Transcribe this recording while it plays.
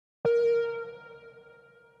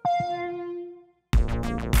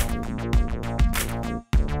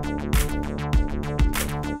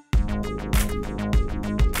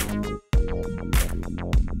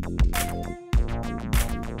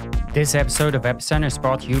This episode of Epicenter is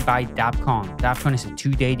brought to you by DAppCon. DAppCon is a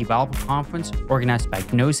two-day developer conference organized by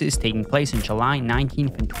Gnosis taking place on July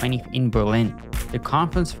 19th and 20th in Berlin. The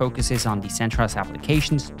conference focuses on decentralized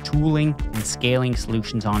applications, tooling, and scaling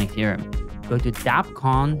solutions on Ethereum. Go to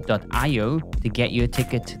dappcon.io to get your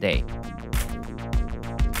ticket today.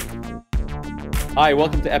 Hi,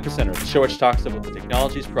 welcome to Epicenter, the show which talks about the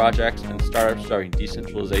technologies, projects, and startups driving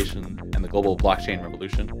decentralization and the global blockchain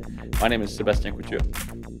revolution. My name is Sebastian Couture.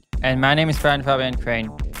 And my name is Brian Fabian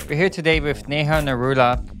Crane. We're here today with Neha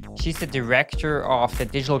Narula. She's the director of the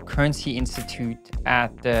Digital Currency Institute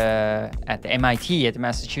at the MIT, at the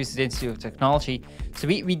Massachusetts Institute of Technology. So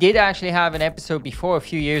we did actually have an episode before a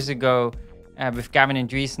few years ago with Gavin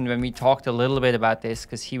Andreessen when we talked a little bit about this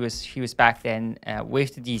because he was back then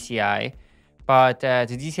with the DCI. But the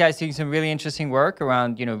DCI is doing some really interesting work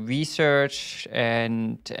around research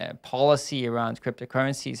and policy around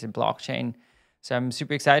cryptocurrencies and blockchain. So I'm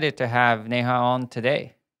super excited to have Neha on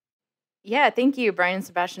today. Yeah, thank you, Brian and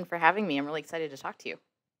Sebastian, for having me. I'm really excited to talk to you.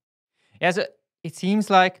 Yeah, so it seems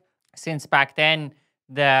like since back then,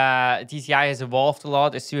 the DCI has evolved a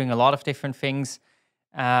lot. It's doing a lot of different things.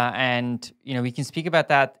 And we can speak about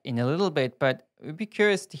that in a little bit, but we'd be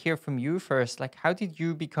curious to hear from you first. Like, how did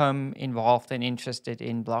you become involved and interested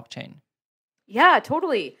in blockchain? Yeah,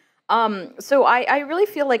 totally. So I really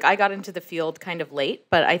feel like I got into the field kind of late,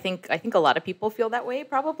 but I think a lot of people feel that way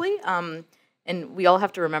probably. And we all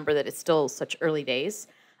have to remember that it's still such early days.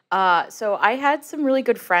 So I had some really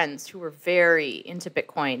good friends who were very into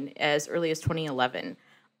Bitcoin as early as 2011.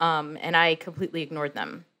 And I completely ignored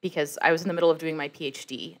them because I was in the middle of doing my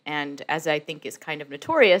PhD. And as I think is kind of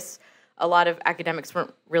notorious, a lot of academics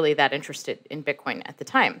weren't really that interested in Bitcoin at the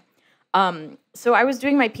time. So I was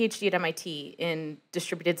doing my PhD at MIT in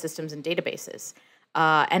distributed systems and databases.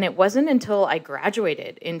 And it wasn't until I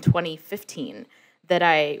graduated in 2015 that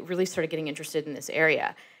I really started getting interested in this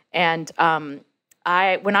area. And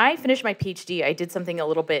when I finished my PhD, I did something a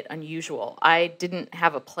little bit unusual. I didn't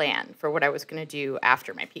have a plan for what I was going to do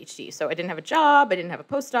after my PhD. So I didn't have a job, I didn't have a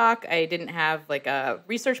postdoc, I didn't have like a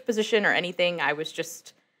research position or anything. I was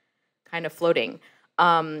just kind of floating.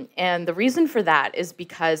 And the reason for that is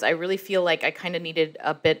because I really feel like I kind of needed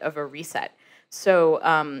a bit of a reset. So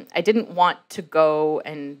I didn't want to go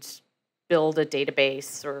and build a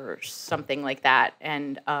database or something like that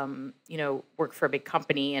and work for a big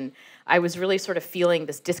company. And I was really sort of feeling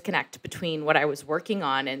this disconnect between what I was working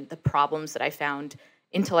on and the problems that I found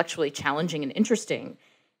intellectually challenging and interesting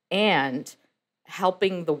and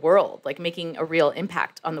helping the world, like making a real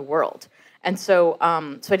impact on the world. And so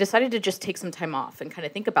I decided to just take some time off and kind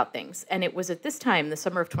of think about things. And it was at this time, the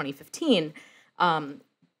summer of 2015,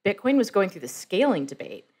 Bitcoin was going through the scaling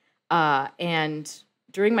debate. And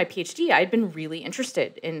during my PhD, I'd been really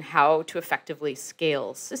interested in how to effectively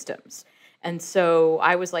scale systems. And so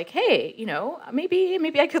I was like, hey,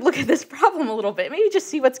 maybe I could look at this problem a little bit, maybe just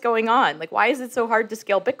see what's going on. Like, why is it so hard to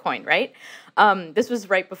scale Bitcoin, right? This was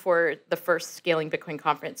right before the first Scaling Bitcoin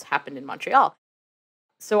conference happened in Montreal.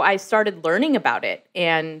 So I started learning about it.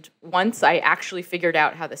 And once I actually figured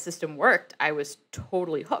out how the system worked, I was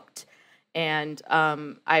totally hooked. And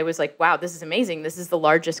I was like, wow, this is amazing. This is the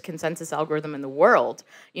largest consensus algorithm in the world.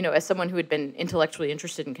 As someone who had been intellectually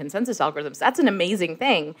interested in consensus algorithms, that's an amazing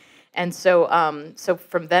thing. And so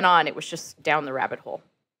from then on, it was just down the rabbit hole.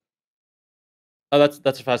 Oh,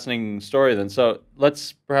 that's a fascinating story then. So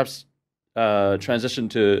let's perhaps transition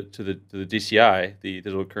to the DCI, the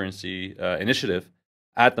Digital Currency Initiative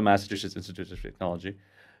at the Massachusetts Institute of Technology.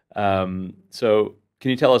 So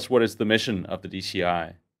can you tell us what is the mission of the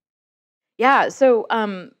DCI? Yeah, so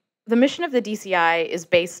the mission of the DCI is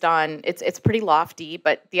based on, it's pretty lofty,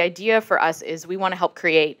 but the idea for us is we want to help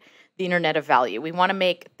create the Internet of Value. We want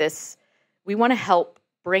to help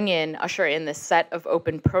usher in this set of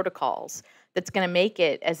open protocols that's going to make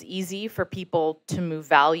it as easy for people to move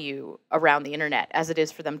value around the Internet as it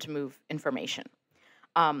is for them to move information.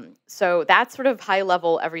 So that's sort of high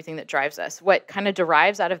level everything that drives us. What kind of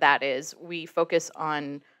derives out of that is we focus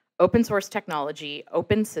on open source technology,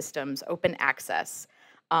 open systems, open access.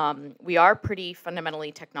 We are pretty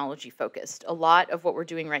fundamentally technology focused. A lot of what we're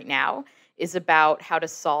doing right now is about how to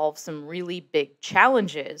solve some really big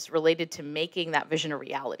challenges related to making that vision a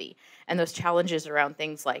reality. And those challenges around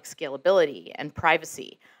things like scalability and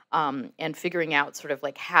privacy, and figuring out sort of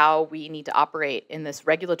like how we need to operate in this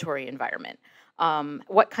regulatory environment.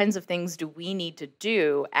 What kinds of things do we need to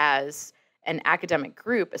do as an academic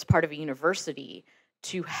group, as part of a university,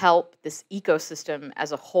 to help this ecosystem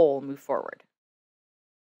as a whole move forward?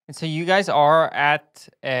 And so you guys are at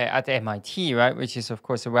the MIT, right? Which is of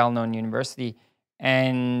course a well-known university,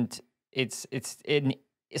 and it's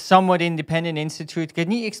somewhat independent institute.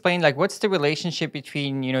 Can you explain, like, what's the relationship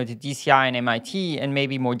between, the DCI and MIT, and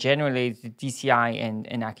maybe more generally the DCI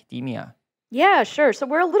and academia? Yeah, sure. So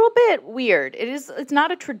we're a little bit weird. It's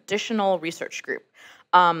not a traditional research group.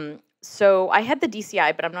 So I head the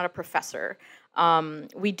DCI, but I'm not a professor.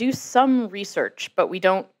 We do some research, but we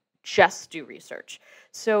don't just do research.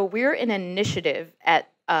 So we're an initiative at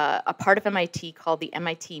a part of MIT called the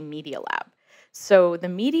MIT Media Lab. So the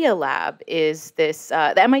Media Lab is this,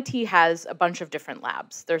 the MIT has a bunch of different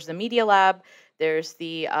labs. There's the Media Lab, there's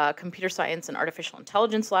the Computer Science and Artificial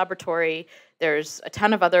Intelligence Laboratory, there's a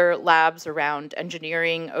ton of other labs around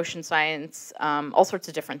engineering, ocean science, all sorts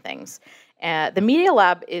of different things. The Media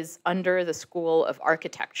Lab is under the School of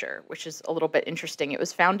Architecture, which is a little bit interesting. It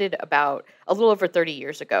was founded about a little over 30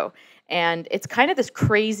 years ago. And it's kind of this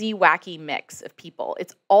crazy, wacky mix of people.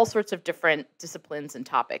 It's all sorts of different disciplines and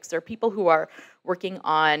topics. There are people who are working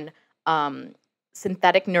on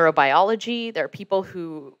synthetic neurobiology. There are people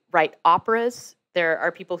who write operas. There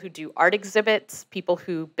are people who do art exhibits, people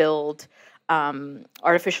who build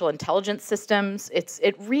artificial intelligence systems.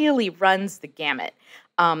 It really runs the gamut.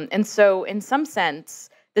 And so in some sense,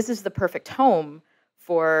 this is the perfect home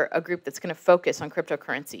for a group that's going to focus on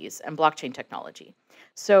cryptocurrencies and blockchain technology.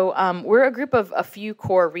 So we're a group of a few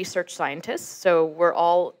core research scientists. So we're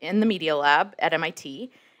all in the Media Lab at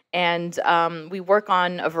MIT. And we work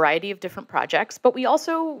on a variety of different projects, but we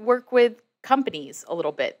also work with companies a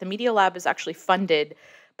little bit. The Media Lab is actually funded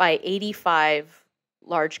by 85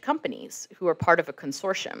 large companies who are part of a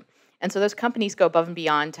consortium. And so those companies go above and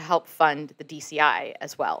beyond to help fund the DCI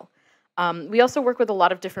as well. We also work with a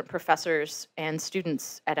lot of different professors and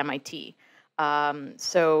students at MIT.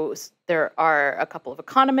 So there are a couple of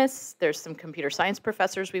economists, there's some computer science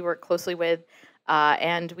professors we work closely with,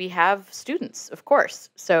 and we have students, of course.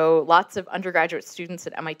 So lots of undergraduate students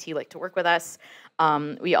at MIT like to work with us.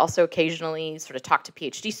 We also occasionally sort of talk to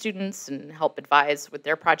PhD students and help advise with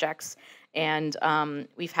their projects. And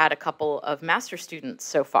we've had a couple of master students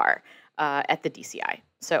so far at the DCI.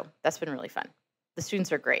 So that's been really fun. The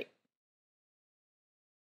students are great.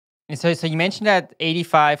 And so you mentioned that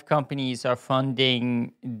 85 companies are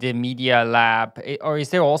funding the Media Lab, or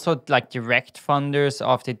is there also like direct funders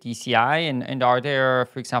of the DCI? And are there,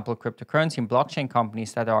 for example, cryptocurrency and blockchain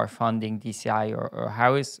companies that are funding DCI, or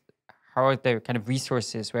how are their kind of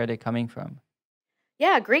resources, where are they coming from?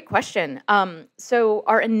 Yeah, great question. So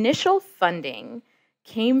our initial funding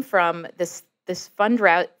came from this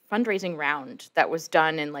fundraising round that was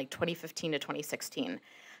done in like 2015 to 2016.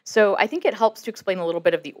 So I think it helps to explain a little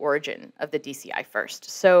bit of the origin of the DCI first.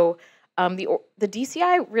 So the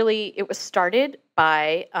DCI really, it was started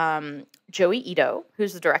by Joey Ito,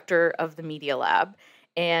 who's the director of the Media Lab,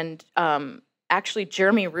 and actually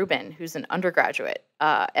Jeremy Rubin, who's an undergraduate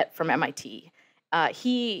from MIT.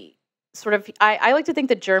 He sort of, I like to think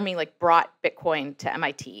that Jeremy like brought Bitcoin to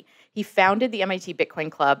MIT. He founded the MIT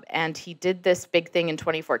Bitcoin Club, and he did this big thing in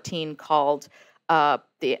 2014 called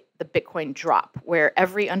the Bitcoin drop, where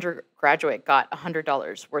every undergraduate got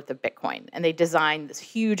 $100 worth of Bitcoin. And they designed this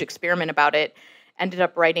huge experiment about it, ended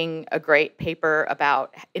up writing a great paper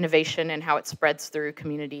about innovation and how it spreads through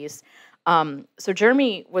communities. So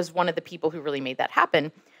Jeremy was one of the people who really made that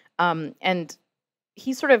happen. And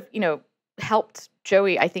he sort of, helped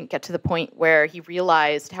Joey, I think, get to the point where he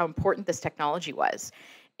realized how important this technology was.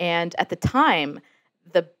 And at the time,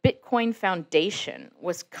 the Bitcoin Foundation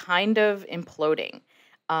was kind of imploding.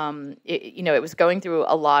 It was going through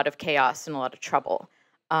a lot of chaos and a lot of trouble.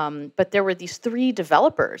 But there were these three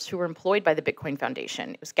developers who were employed by the Bitcoin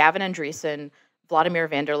Foundation. It was Gavin Andreessen, Vladimir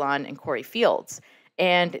Vanderlaan, and Corey Fields.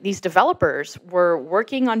 And these developers were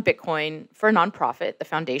working on Bitcoin for a nonprofit, the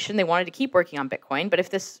foundation. They wanted to keep working on Bitcoin, but if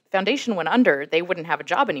this foundation went under, they wouldn't have a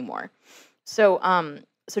job anymore. So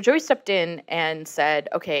Joey stepped in and said,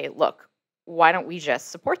 okay, look, why don't we just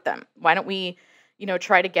support them? Why don't we,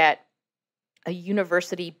 try to get a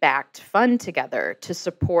university-backed fund together to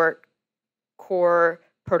support core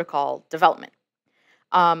protocol development?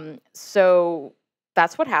 So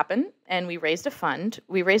that's what happened, and we raised a fund.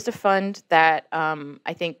 We raised a fund that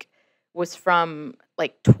I think was from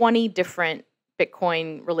like 20 different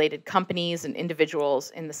Bitcoin-related companies and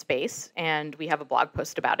individuals in the space, and we have a blog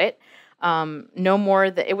post about it.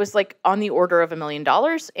 It was like on the order of $1 million,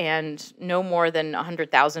 and no more than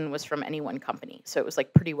 100,000 was from any one company. So it was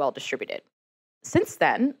like pretty well distributed. Since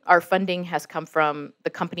then, our funding has come from the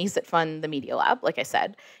companies that fund the Media Lab, like I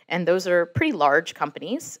said, and those are pretty large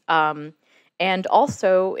companies. And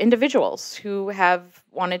also individuals who have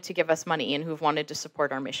wanted to give us money and who've wanted to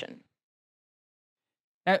support our mission.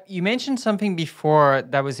 Now, you mentioned something before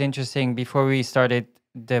that was interesting before we started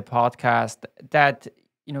the podcast, that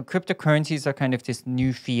cryptocurrencies are kind of this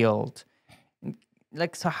new field.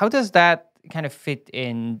 Like, so how does that kind of fit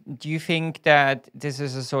in? Do you think that this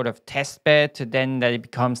is a sort of test bed to then that it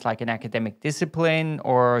becomes like an academic discipline?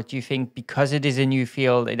 Or do you think because it is a new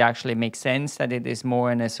field, it actually makes sense that it is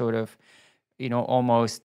more in a sort of,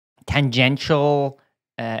 almost tangential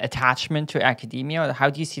attachment to academia? How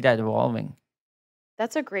do you see that evolving?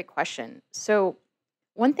 That's a great question. So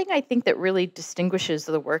one thing I think that really distinguishes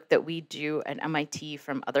the work that we do at MIT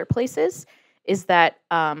from other places is that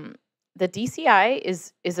the DCI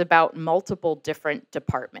is about multiple different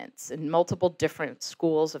departments and multiple different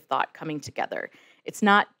schools of thought coming together. It's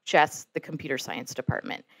not just the computer science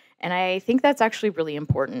department. And I think that's actually really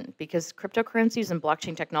important because cryptocurrencies and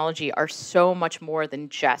blockchain technology are so much more than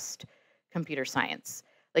just computer science.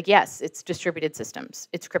 Like, yes, it's distributed systems,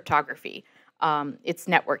 it's cryptography, it's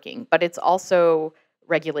networking, but it's also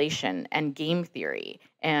regulation and game theory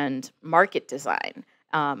and market design.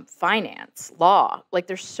 Finance, law, like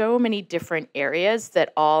there's so many different areas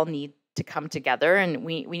that all need to come together, and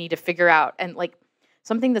we need to figure out, and like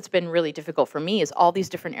something that's been really difficult for me is all these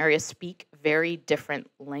different areas speak very different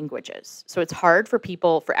languages. So it's hard for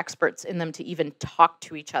people, for experts in them to even talk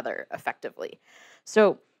to each other effectively.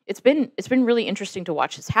 So it's been really interesting to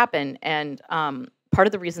watch this happen, and part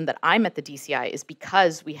of the reason that I'm at the DCI is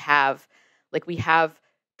because we have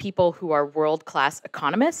people who are world-class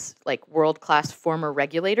economists, like world-class former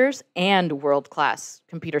regulators, and world-class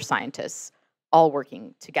computer scientists all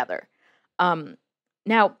working together.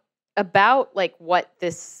 Now, about like what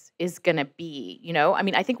this is going to be, I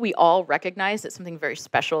mean, I think we all recognize that something very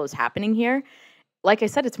special is happening here. Like I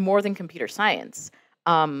said, it's more than computer science.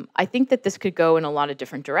 I think that this could go in a lot of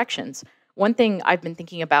different directions. One thing I've been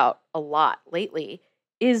thinking about a lot lately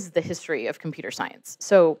is the history of computer science.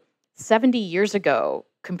 So 70 years ago,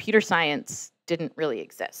 computer science didn't really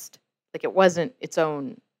exist. Like, it wasn't its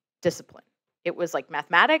own discipline. It was like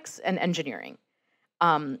mathematics and engineering.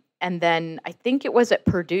 And then I think it was at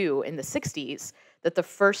Purdue in the 60s that the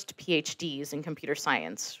first PhDs in computer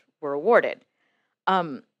science were awarded.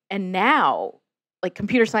 And now, like,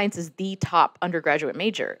 computer science is the top undergraduate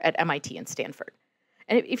major at MIT and Stanford.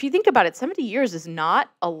 And if you think about it, 70 years is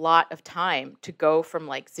not a lot of time to go from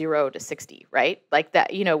like 0 to 60, right? Like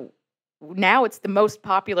that, now it's the most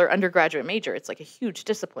popular undergraduate major. It's like a huge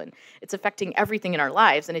discipline. It's affecting everything in our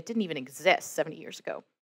lives, and it didn't even exist 70 years ago.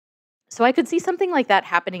 So I could see something like that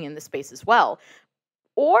happening in this space as well.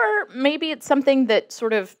 Or maybe it's something that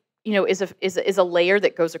sort of, is a layer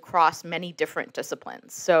that goes across many different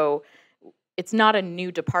disciplines. So it's not a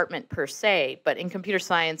new department per se, but in computer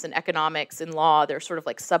science and economics and law, there's sort of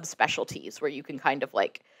like subspecialties where you can kind of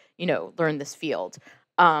like, learn this field.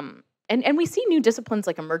 And we see new disciplines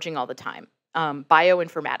like emerging all the time.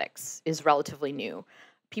 Bioinformatics is relatively new.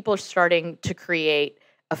 People are starting to create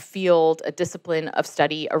a field, a discipline of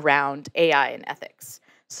study around AI and ethics.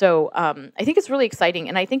 So I think it's really exciting,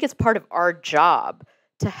 and I think it's part of our job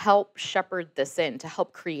to help shepherd this in, to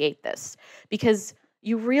help create this. Because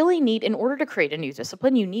you really need, in order to create a new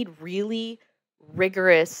discipline, you need really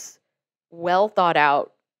rigorous, well thought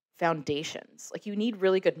out foundations. Like, you need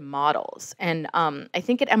really good models. And I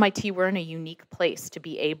think at MIT, we're in a unique place to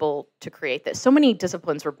be able to create this. So many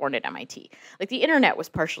disciplines were born at MIT. Like, the internet was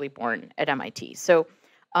partially born at MIT. So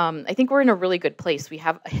I think we're in a really good place. We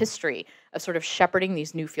have a history of sort of shepherding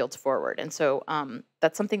these new fields forward. And so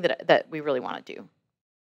that's something that we really want to do.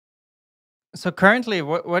 So currently,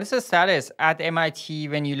 what is the status at MIT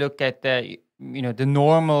when you look at the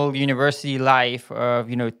normal university life of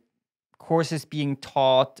courses being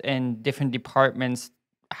taught in different departments?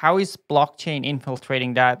 How is blockchain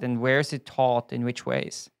infiltrating that, and where is it taught, in which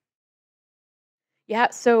ways? Yeah,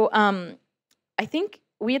 so I think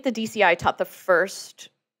we at the DCI taught the first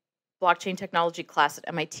blockchain technology class at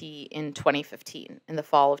MIT in 2015, in the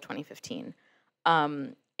fall of 2015.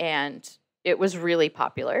 And it was really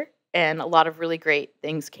popular, and a lot of really great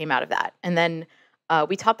things came out of that. And then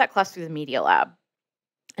we taught that class through the Media Lab.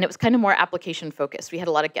 And it was kind of more application focused. We had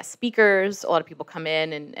a lot of guest speakers, a lot of people come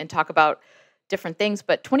in and talk about different things.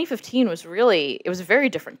 But 2015 was it was a very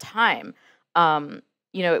different time.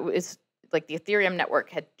 It was like the Ethereum network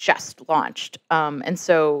had just launched. And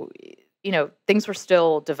so, things were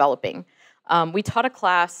still developing. We taught a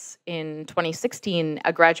class in 2016,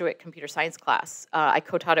 a graduate computer science class. I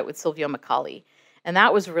co-taught it with Silvio Macaulay. And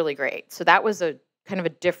that was really great. So that was a kind of a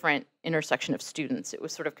different intersection of students. It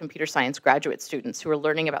was sort of computer science graduate students who were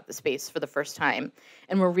learning about the space for the first time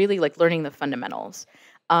and were really like learning the fundamentals.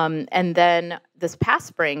 And then this past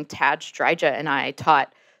spring, Taj Drija and I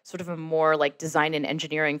taught sort of a more like design and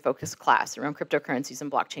engineering focused class around cryptocurrencies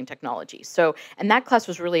and blockchain technology. So, and that class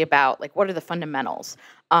was really about like, what are the fundamentals?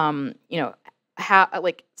 How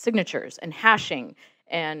like signatures and hashing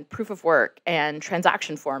and proof of work and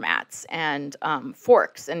transaction formats and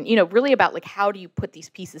forks, and really about like, how do you put these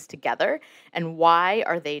pieces together and why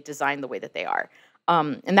are they designed the way that they are.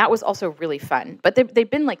 And that was also really fun. But they've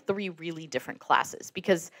been like 3 really different classes,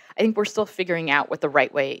 because I think we're still figuring out what the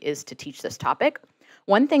right way is to teach this topic.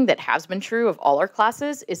 One thing that has been true of all our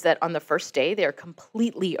classes is that on the first day, they are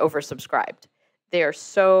completely oversubscribed. They are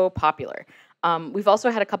so popular. We've also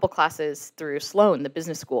had a couple classes through Sloan, the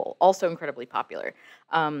business school, also incredibly popular.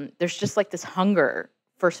 There's just like this hunger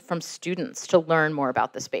from students to learn more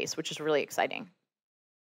about the space, which is really exciting.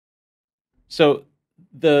 So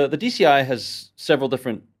the DCI has several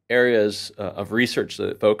different areas of research that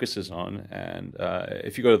it focuses on, and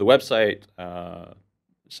if you go to the website,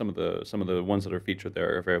 some of the ones that are featured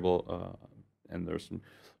there are available, and there's some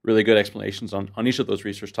really good explanations on each of those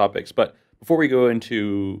research topics. But before we go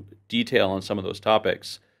into detail on some of those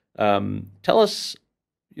topics, tell us,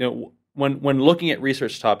 when looking at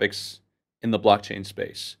research topics in the blockchain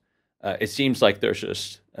space, it seems like there's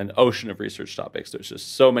just an ocean of research topics. There's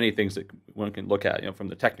just so many things that one can look at, from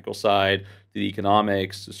the technical side to the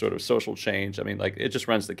economics to sort of social change. I mean, like, it just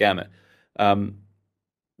runs the gamut.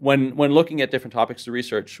 When looking at different topics to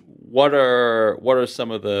research, what are some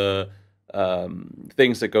of the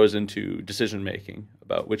things that goes into decision making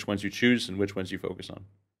about which ones you choose and which ones you focus on?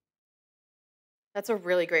 That's a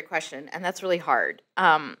really great question, and that's really hard.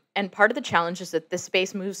 And part of the challenge is that this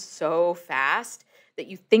space moves so fast that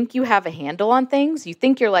you think you have a handle on things. You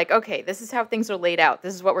think you're like, okay, this is how things are laid out.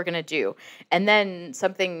 This is what we're going to do. And then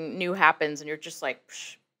something new happens, and you're just like,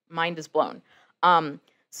 psh, mind is blown.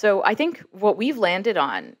 So I think what we've landed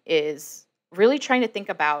on is really trying to think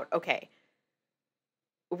about, okay,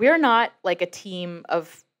 we're not like a team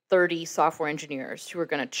of 30 software engineers who are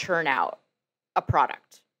going to churn out a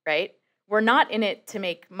product, right? We're not in it to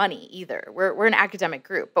make money either. We're an academic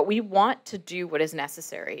group, but we want to do what is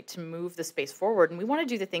necessary to move the space forward, and we want to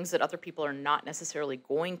do the things that other people are not necessarily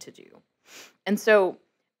going to do. And so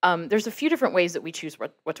there's a few different ways that we choose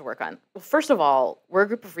what to work on. Well, first of all, we're a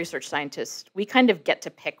group of research scientists. We kind of get to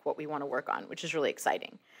pick what we want to work on, which is really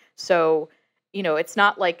exciting. So, it's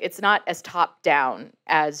not as top down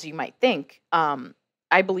as you might think.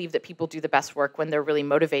 I believe that people do the best work when they're really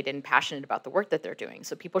motivated and passionate about the work that they're doing.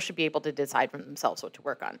 So people should be able to decide for themselves what to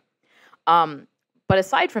work on. But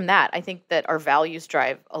aside from that, I think that our values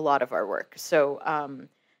drive a lot of our work. So,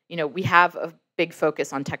 we have a big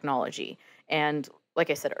focus on technology. And like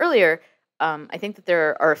I said earlier, I think that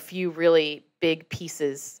there are a few really big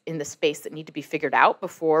pieces in the space that need to be figured out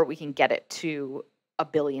before we can get it to 1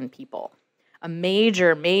 billion people. A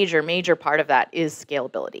major, major, major part of that is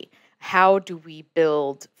scalability. How do we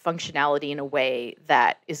build functionality in a way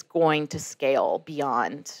that is going to scale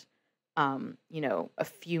beyond, a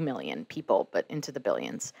few million people, but into the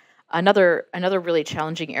billions? Another really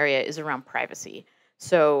challenging area is around privacy.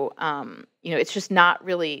 So, it's just not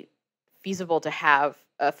really feasible to have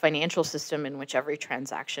a financial system in which every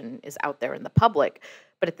transaction is out there in the public.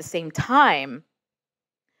 But at the same time,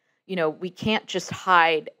 we can't just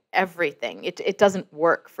hide everything. It doesn't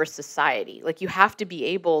work for society. Like, you have to be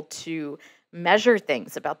able to measure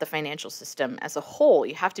things about the financial system as a whole.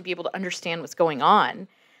 You have to be able to understand what's going on.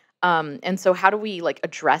 And so how do we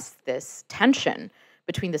address this tension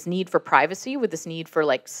between this need for privacy with this need for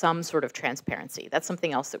some sort of transparency? That's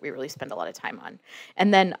something else that we really spend a lot of time on.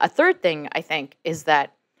 And then a third thing I think is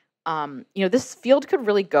that this field could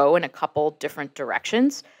really go in a couple different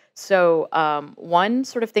directions. So one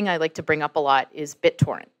sort of thing I like to bring up a lot is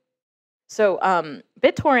BitTorrent. So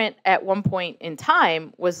BitTorrent at one point in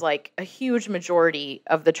time was like a huge majority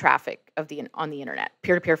of the traffic on the internet,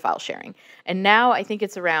 peer-to-peer file sharing. And now I think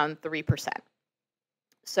it's around 3%.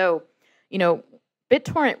 So,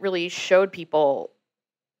 BitTorrent really showed people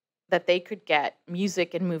that they could get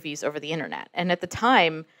music and movies over the internet. And at the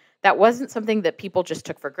time, that wasn't something that people just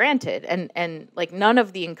took for granted. And none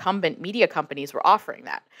of the incumbent media companies were offering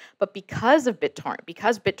that. But because of BitTorrent,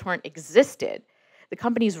 because BitTorrent existed, the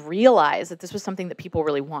companies realized that this was something that people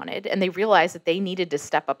really wanted, and they realized that they needed to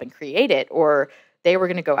step up and create it, or they were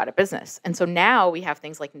going to go out of business. And so now we have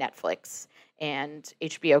things like Netflix and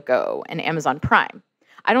HBO Go and Amazon Prime.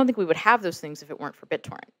 I don't think we would have those things if it weren't for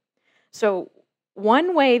BitTorrent. So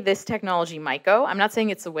one way this technology might go, I'm not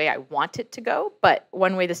saying it's the way I want it to go, but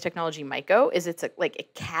one way this technology might go is it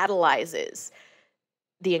catalyzes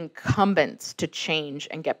the incumbents to change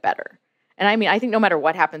and get better. And I mean, I think no matter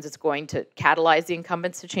what happens, it's going to catalyze the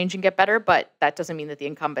incumbents to change and get better, but that doesn't mean that the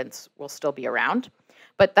incumbents will still be around.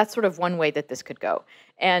 But that's sort of one way that this could go.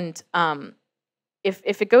 And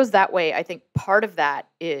if it goes that way, I think part of that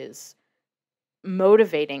is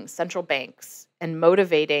motivating central banks and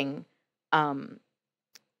motivating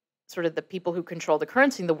sort of the people who control the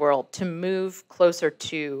currency in the world to move closer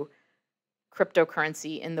to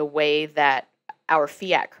cryptocurrency in the way that our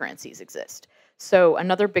fiat currencies exist. So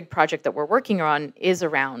another big project that we're working on is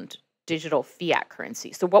around digital fiat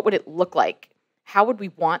currency. So what would it look like? How would we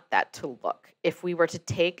want that to look if we were to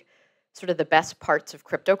take sort of the best parts of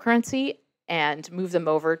cryptocurrency and move them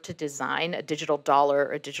over to design a digital dollar,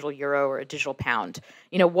 or a digital euro, or a digital pound?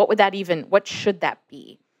 What should that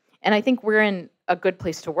be? And I think we're in a good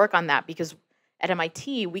place to work on that, because at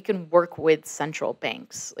MIT, we can work with central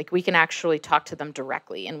banks. Like, we can actually talk to them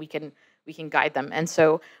directly, and we can guide them. And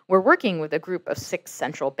so we're working with a group of 6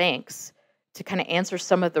 central banks to kind of answer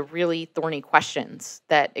some of the really thorny questions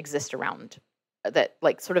that exist around that,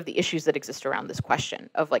 like sort of the issues that exist around this question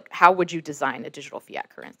of like, how would you design a digital fiat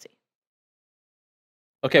currency?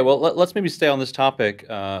 Okay, well, let's maybe stay on this topic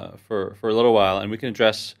for a little while, and we can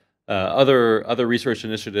address other research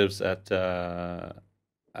initiatives at the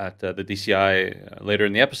DCI later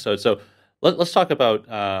in the episode. So let's talk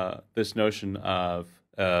about this notion of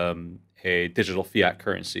a digital fiat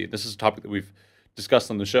currency. This is a topic that we've discussed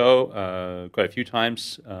on the show quite a few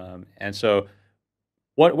times, and so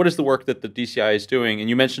what is the work that the DCI is doing? And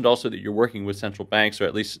you mentioned also that you're working with central banks, or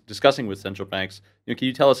at least discussing with central banks. Can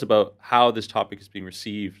you tell us about how this topic is being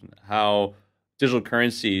received, and how digital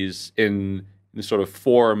currencies in the sort of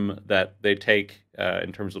form that they take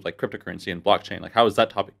in terms of like cryptocurrency and blockchain, like how is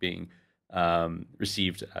that topic being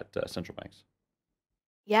received at central banks?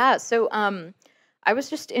 Yeah, so I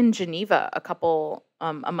was just in Geneva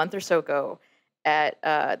a month or so ago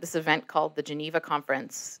at this event called the Geneva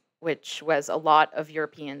Conference, which was a lot of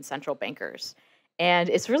European central bankers. And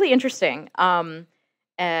it's really interesting.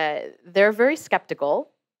 They're very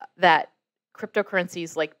skeptical that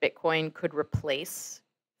cryptocurrencies like Bitcoin could replace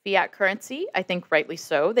fiat currency. I think rightly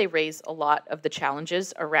so. They raise a lot of the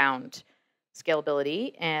challenges around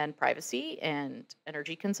scalability and privacy and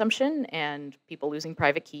energy consumption and people losing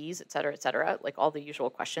private keys, et cetera, like all the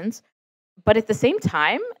usual questions. But at the same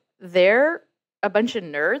time, they're a bunch of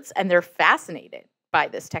nerds and they're fascinated by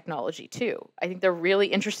this technology too. I think they're really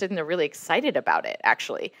interested and they're really excited about it,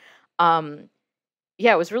 actually.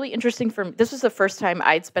 Yeah, it was really interesting this was the first time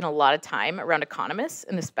I'd spent a lot of time around economists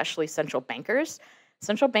and especially central bankers.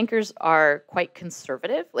 Central bankers are quite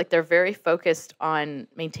conservative. Like, they're very focused on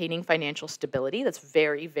maintaining financial stability. That's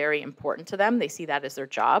very, very important to them. They see that as their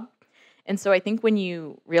job. And so I think when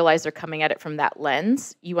you realize they're coming at it from that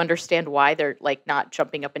lens, you understand why they're like not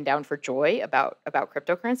jumping up and down for joy about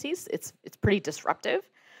cryptocurrencies. It's pretty disruptive,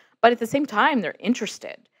 but at the same time, they're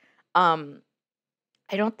interested. I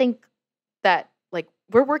don't think that, like,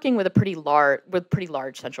 we're working with pretty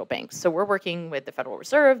large central banks. So we're working with the Federal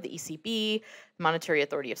Reserve, the ECB, the Monetary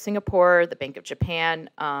Authority of Singapore, the Bank of Japan,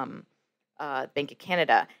 Bank of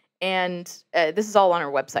Canada, and this is all on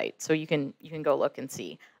our website, so you can go look and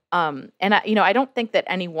see. And I don't think that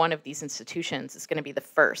any one of these institutions is going to be the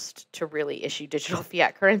first to really issue digital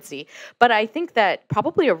fiat currency, but I think that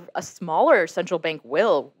probably a smaller central bank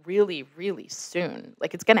will really, really soon.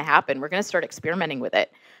 Like, it's going to happen. We're going to start experimenting with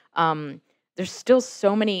it. There's still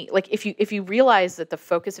so many, like, if you realize that the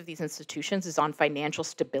focus of these institutions is on financial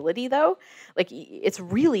stability, though, like, it's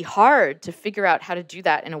really hard to figure out how to do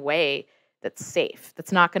that in a way that's safe,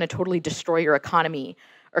 that's not going to totally destroy your economy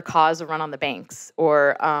or cause a run on the banks,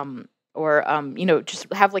 or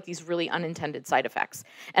just have like these really unintended side effects.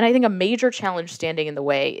 And I think a major challenge standing in the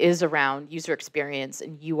way is around user experience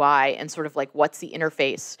and UI, and sort of like what's the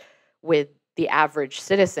interface with the average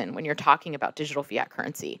citizen when you're talking about digital fiat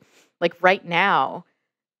currency. Like, right now,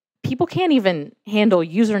 people can't even handle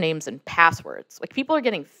usernames and passwords. Like, people are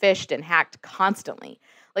getting phished and hacked constantly.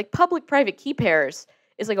 Like, public-private key pairs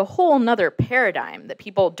is like a whole nother paradigm that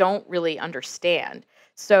people don't really understand.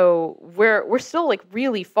 So we're still like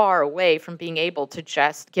really far away from being able to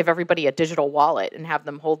just give everybody a digital wallet and have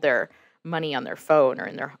them hold their money on their phone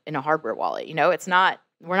or in a hardware wallet.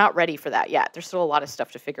 We're not ready for that yet. There's still a lot of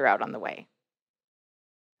stuff to figure out on the way.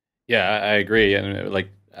 Yeah, I agree. And like,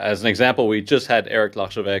 as an example, we just had Eric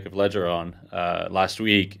Larchevêque of Ledger on last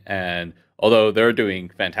week, and although they're doing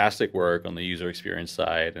fantastic work on the user experience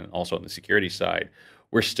side and also on the security side,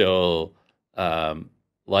 we're still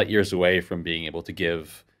light years away from being able to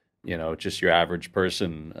give, just your average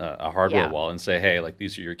person a hardware wallet and say, hey, like,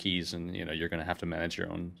 these are your keys, and you're going to have to manage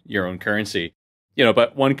your own currency.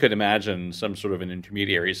 But one could imagine some sort of an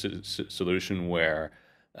intermediary solution where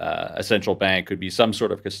a central bank could be some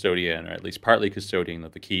sort of custodian, or at least partly custodian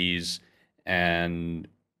of the keys, and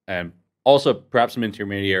also perhaps some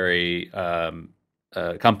intermediary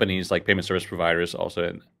companies like payment service providers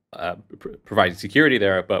also providing security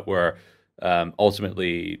there, but where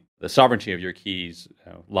ultimately the sovereignty of your keys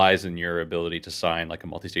lies in your ability to sign like a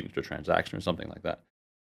multi-signature transaction or something like that.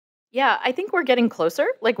 Yeah, I think we're getting closer.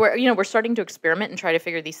 Like we're starting to experiment and try to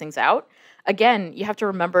figure these things out. Again, you have to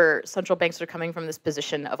remember central banks are coming from this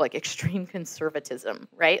position of like extreme conservatism,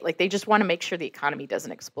 right? Like they just want to make sure the economy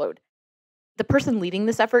doesn't explode. The person leading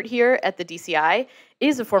this effort here at the DCI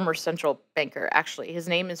is a former central banker, actually. His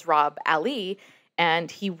name is Rob Ali, and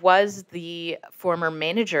he was the former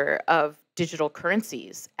manager of digital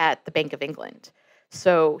currencies at the Bank of England.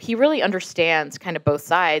 So he really understands kind of both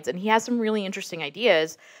sides, and he has some really interesting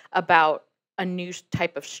ideas about a new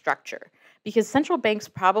type of structure. Because central banks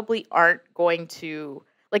probably aren't going to,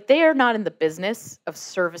 like, they are not in the business of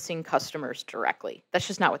servicing customers directly. That's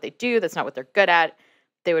just not what they do. That's not what they're good at.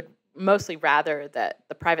 They would mostly rather that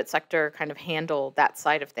the private sector kind of handle that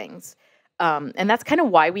side of things. And that's kind of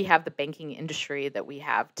why we have the banking industry that we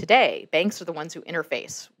have today. Banks are the ones who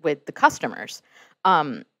interface with the customers.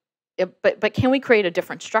 But can we create a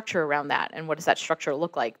different structure around that? And what does that structure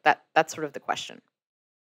look like? That's sort of the question.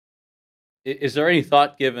 Is there any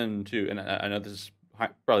thought given to, and I know this is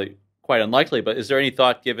probably quite unlikely, but is there any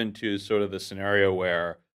thought given to sort of the scenario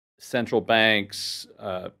where central banks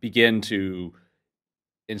begin to,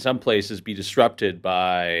 in some places, be disrupted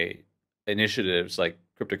by initiatives like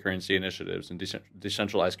cryptocurrency initiatives and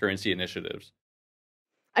decentralized currency initiatives?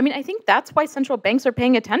 I mean, I think that's why central banks are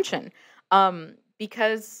paying attention,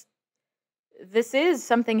 because this is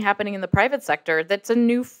something happening in the private sector that's a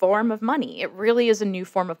new form of money. It really is a new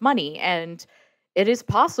form of money, and it is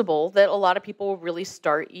possible that a lot of people will really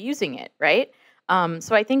start using it, right?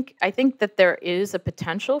 So I think that there is a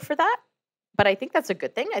potential for that, but I think that's a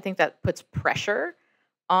good thing. I think that puts pressure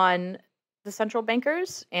on the central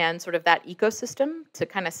bankers and sort of that ecosystem to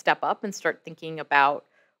kind of step up and start thinking about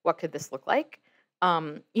what could this look like.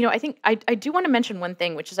 I think I do want to mention one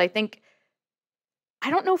thing, which is I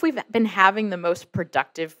don't know if we've been having the most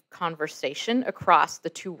productive conversation across the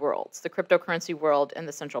two worlds, the cryptocurrency world and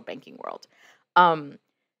the central banking world.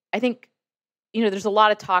 I think, there's a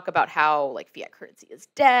lot of talk about how like fiat currency is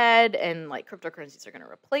dead and like cryptocurrencies are going to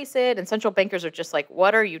replace it. And central bankers are just like,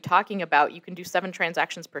 what are you talking about? You can do 7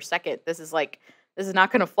 transactions per second. This is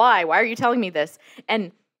not going to fly. Why are you telling me this?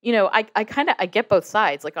 And, I get both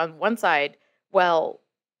sides. Like on one side, well,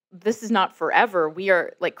 this is not forever. We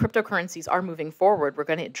are like cryptocurrencies are moving forward. We're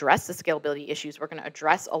going to address the scalability issues. We're going to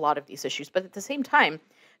address a lot of these issues. But at the same time,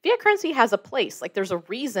 fiat currency has a place. Like there's a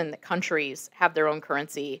reason that countries have their own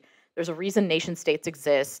currency. There's a reason nation states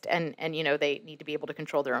exist, and they need to be able to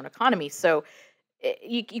control their own economy. So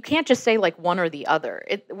you can't just say like one or the other.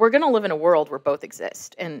 We're going to live in a world where both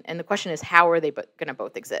exist, and the question is, how are they going to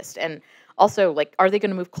both exist? And also, like, are they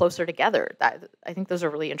going to move closer together? I think those are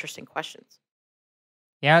really interesting questions.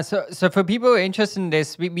 Yeah, so for people interested in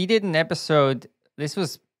this, we did an episode, this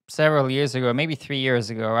was several years ago, maybe 3 years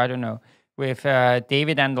ago, I don't know, with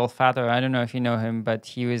David Andolfatto. I don't know if you know him, but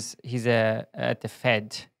he's at the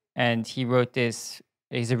Fed, and he wrote this,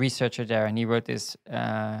 he's a researcher there, and he wrote this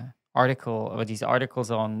article, or these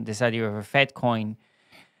articles on this idea of a Fed coin.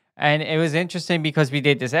 And it was interesting because we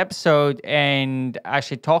did this episode, and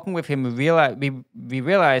actually talking with him, we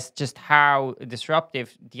realized just how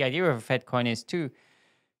disruptive the idea of a Fed coin is too.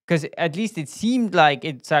 Because at least it seemed like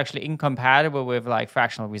it's actually incompatible with like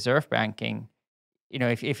fractional reserve banking.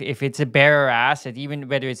 If it's a bearer asset, even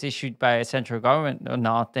whether it's issued by a central government or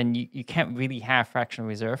not, then you can't really have fractional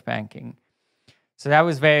reserve banking. So that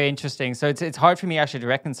was very interesting. So it's hard for me actually to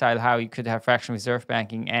reconcile how you could have fractional reserve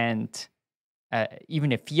banking and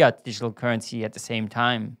even a fiat digital currency at the same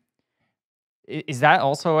time. Is that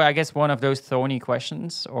also, I guess, one of those thorny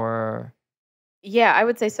questions, or? Yeah, I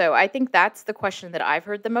would say so. I think that's the question that I've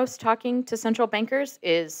heard the most talking to central bankers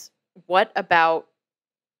is what about,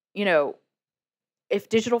 if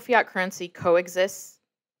digital fiat currency coexists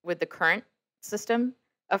with the current system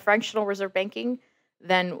of fractional reserve banking,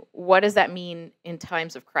 then what does that mean in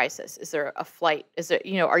times of crisis? Is there a flight? Is there,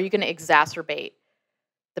 are you going to exacerbate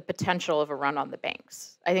the potential of a run on the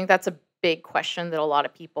banks? I think that's a big question that a lot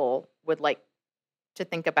of people would like to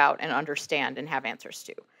think about and understand and have answers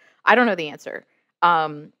to. I don't know the answer.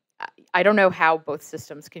 I don't know how both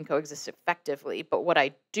systems can coexist effectively, but what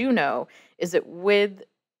I do know is that with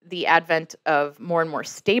the advent of more and more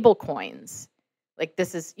stable coins, like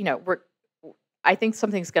this is, I think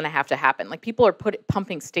something's going to have to happen. Like people are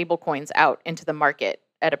pumping stable coins out into the market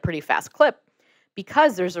at a pretty fast clip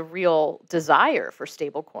because there's a real desire for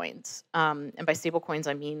stable coins. And by stable coins,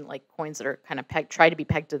 I mean like coins that are kind of try to be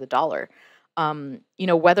pegged to the dollar.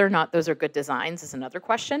 Whether or not those are good designs is another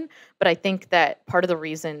question. But I think that part of the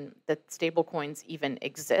reason that stable coins even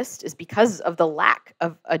exist is because of the lack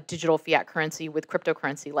of a digital fiat currency with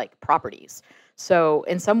cryptocurrency-like properties. So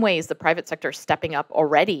in some ways, the private sector is stepping up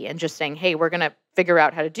already and just saying, hey, we're going to figure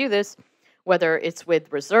out how to do this, whether it's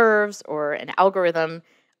with reserves or an algorithm.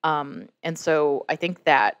 And so I think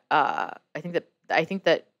that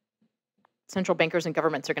central bankers and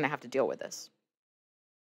governments are going to have to deal with this.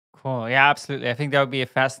 Cool. Yeah, absolutely. I think that would be a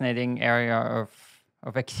fascinating area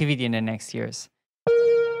of activity in the next years.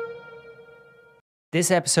 This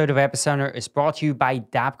episode of Epicenter is brought to you by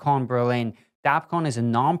DAppCon Berlin. DAppCon is a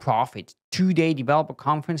non-profit 2-day developer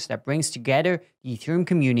conference that brings together the Ethereum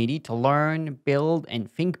community to learn, build,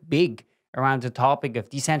 and think big around the topic of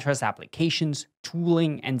decentralized applications,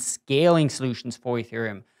 tooling, and scaling solutions for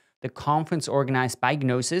Ethereum. The conference, organized by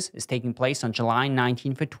Gnosis, is taking place on July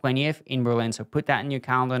 19th and 20th in Berlin. So put that in your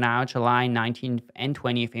calendar now, July 19th and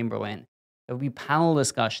 20th in Berlin. There will be panel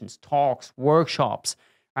discussions, talks, workshops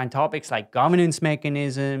around topics like governance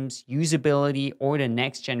mechanisms, usability, or the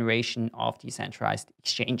next generation of decentralized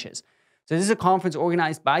exchanges. So this is a conference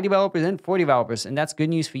organized by developers and for developers. And that's good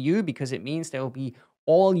news for you because it means there will be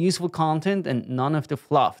all useful content and none of the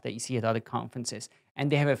fluff that you see at other conferences. And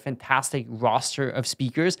they have a fantastic roster of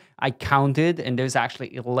speakers. I counted, and there's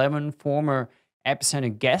actually 11 former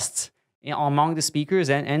Epicenter guests among the speakers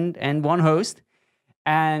and one host.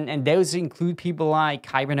 And those include people like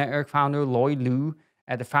Kyber Network founder Lloyd Liu,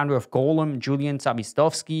 the founder of Golem, Julian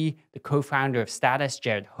Zabistovsky, the co-founder of Status,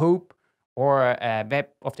 Jared Hope, or the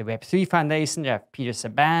Web3 Foundation, they have Peter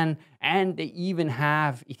Saban, and they even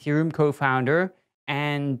have Ethereum co-founder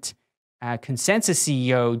and Consensus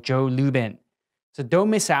CEO Joe Lubin. So don't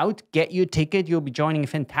miss out. Get your ticket. You'll be joining a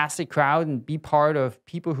fantastic crowd and be part of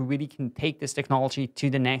people who really can take this technology to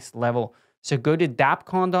the next level. So go to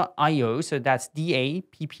dappcon.io. So that's dappcon.io.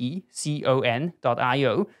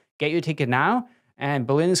 Get your ticket now. And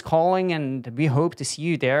Berlin is calling, and we hope to see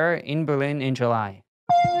you there in Berlin in July.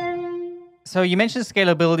 So you mentioned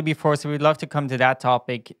scalability before, so we'd love to come to that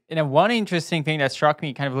topic. One interesting thing that struck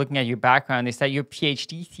me kind of looking at your background is that your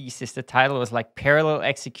PhD thesis, the title was like Parallel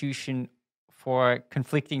Execution for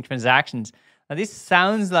Conflicting Transactions. Now this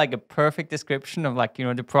sounds like a perfect description of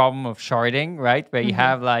the problem of sharding, right? Where you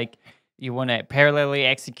have you want to parallelly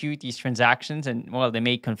execute these transactions and they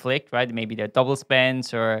may conflict, right? Maybe they're double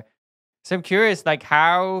spends or... So I'm curious,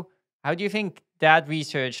 how do you think that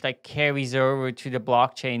research carries over to the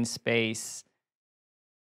blockchain space?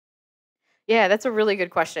 Yeah, that's a really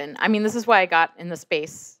good question. I mean, this is why I got in the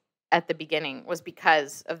space at the beginning, was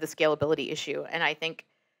because of the scalability issue. And I think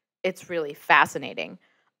it's really fascinating.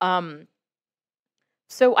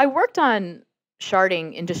 So I worked on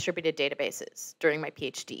sharding in distributed databases during my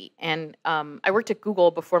PhD. And I worked at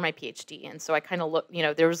Google before my PhD. And so I kind of looked,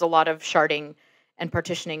 there was a lot of sharding and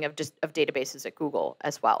partitioning of databases at Google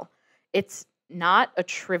as well. It's not a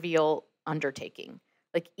trivial undertaking.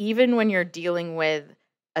 Even when you're dealing with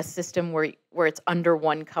a system where it's under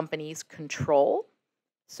one company's control,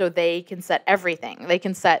 so they can set everything. They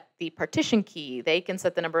can set the partition key. They can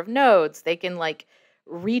set the number of nodes. They can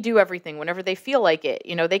redo everything whenever they feel like it.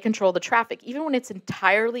 They control the traffic. Even when it's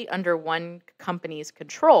entirely under one company's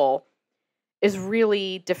control, is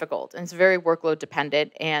really difficult, and it's very workload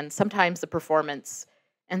dependent, and sometimes the performance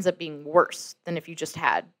ends up being worse than if you just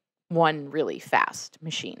had one really fast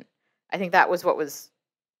machine. I think that was what was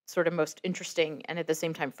sort of most interesting and at the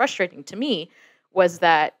same time frustrating to me, was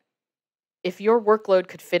that if your workload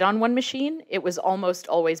could fit on one machine, it was almost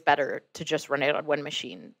always better to just run it on one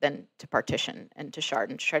machine than to partition and to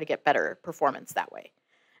shard and to try to get better performance that way.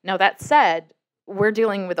 Now that said, we're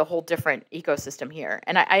dealing with a whole different ecosystem here,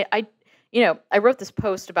 and I wrote this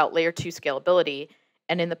post about layer 2 scalability,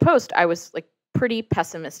 and in the post, I was pretty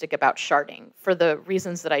pessimistic about sharding for the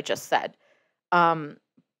reasons that I just said.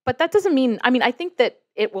 But that doesn't mean, I think that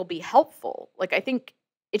it will be helpful. I think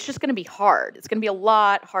it's just going to be hard. It's going to be a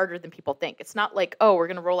lot harder than people think. It's not we're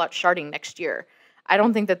going to roll out sharding next year. I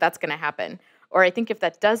don't think that that's going to happen. Or I think if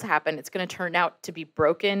that does happen, it's going to turn out to be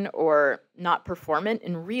broken or not performant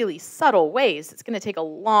in really subtle ways. It's going to take a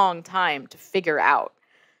long time to figure out.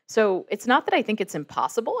 So it's not that I think it's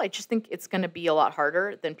impossible. I just think it's going to be a lot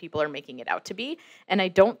harder than people are making it out to be. And I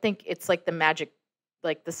don't think it's the magic,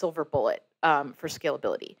 the silver bullet for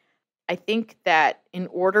scalability. I think that in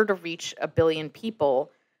order to reach 1 billion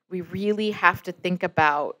people, we really have to think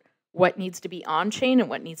about what needs to be on-chain and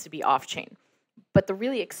what needs to be off-chain. But the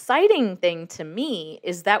really exciting thing to me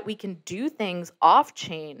is that we can do things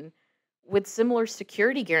off-chain with similar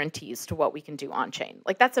security guarantees to what we can do on-chain.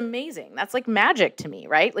 Like, that's amazing. That's like magic to me,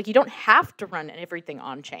 right? Like, you don't have to run everything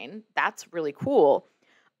on-chain. That's really cool.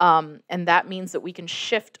 And that means that we can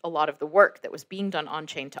shift a lot of the work that was being done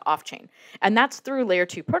on-chain to off-chain. And that's through layer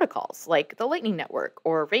 2 protocols like the Lightning Network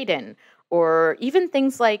or Raiden, or even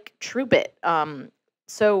things like TrueBit.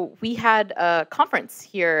 So we had a conference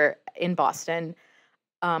here in Boston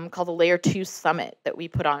called the Layer 2 Summit that we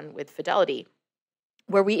put on with Fidelity,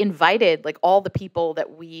 where we invited like all the people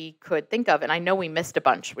that we could think of. And I know we missed a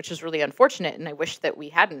bunch, which is really unfortunate, and I wish that we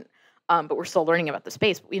hadn't. But we're still learning about the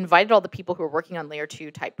space. But we invited all the people who are working on layer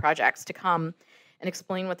 2 type projects to come and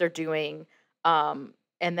explain what they're doing. And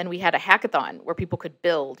then we had a hackathon where people could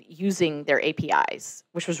build using their APIs,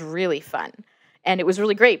 which was really fun. And it was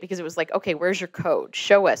really great because it was like, okay, where's your code?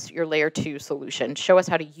 Show us your layer 2 solution. Show us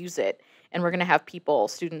how to use it. And we're going to have people,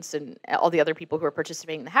 students, and all the other people who are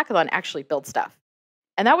participating in the hackathon actually build stuff.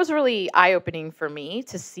 And that was really eye-opening for me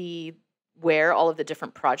to see where all of the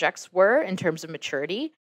different projects were in terms of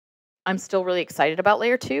maturity. I'm still really excited about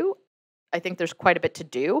layer 2. I think there's quite a bit to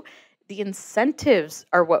do. The incentives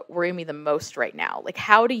are what worry me the most right now. Like,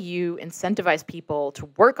 how do you incentivize people to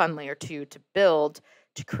work on layer 2, to build,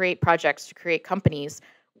 to create projects, to create companies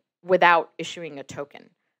without issuing a token?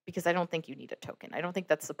 Because I don't think you need a token. I don't think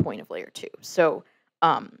that's the point of layer 2. So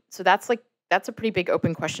that's a pretty big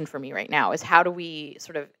open question for me right now, is how do we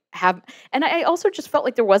sort of have, and I also just felt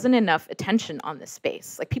like there wasn't enough attention on this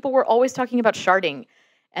space. Like, people were always talking about sharding,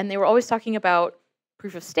 and they were always talking about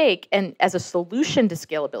proof of stake and as a solution to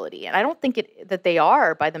scalability. And I don't think that they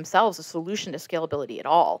are by themselves a solution to scalability at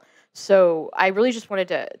all. So I really just wanted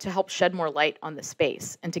to help shed more light on the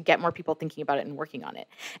space and to get more people thinking about it and working on it.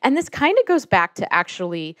 And this kind of goes back to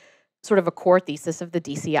actually sort of a core thesis of the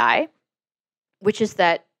DCI, which is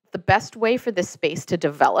that the best way for this space to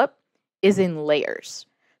develop is in layers.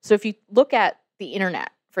 So if you look at the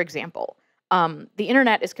internet, for example, the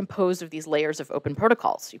internet is composed of these layers of open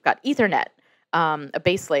protocols. You've got Ethernet, a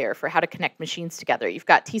base layer for how to connect machines together. You've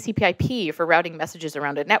got TCP/IP for routing messages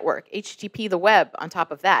around a network, HTTP, the web on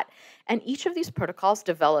top of that. And each of these protocols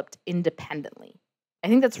developed independently. I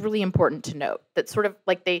think that's really important to note, that sort of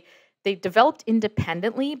like they developed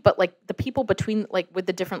independently, but like the people between, like with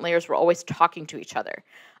the different layers, were always talking to each other.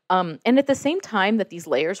 And at the same time that these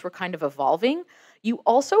layers were kind of evolving, you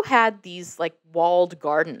also had these like walled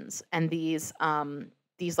gardens and these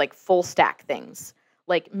like full stack things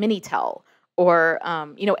like Minitel, or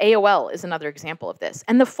AOL is another example of this.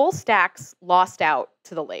 And the full stacks lost out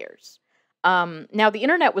to the layers. Now the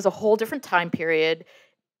internet was a whole different time period.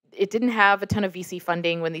 It didn't have a ton of VC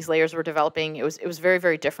funding when these layers were developing. It was very,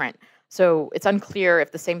 very different. So it's unclear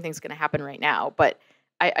if the same thing's going to happen right now. But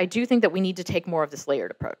I do think that we need to take more of this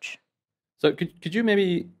layered approach. So could you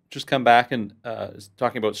maybe just come back and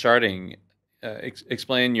talking about sharding,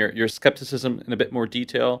 explain your skepticism in a bit more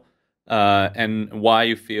detail, and why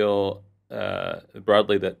you feel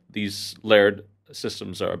broadly that these layered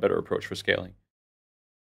systems are a better approach for scaling?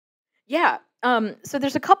 Yeah. So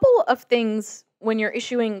there's a couple of things when you're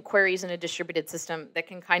issuing queries in a distributed system that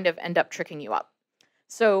can kind of end up tricking you up.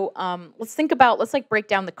 So let's like break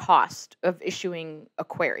down the cost of issuing a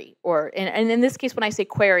query, and in this case, when I say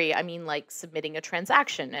query, I mean like submitting a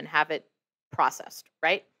transaction and have it processed,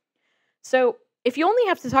 right? So if you only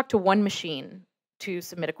have to talk to one machine to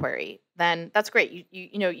submit a query, then that's great.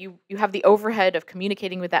 You have the overhead of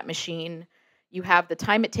communicating with that machine. You have the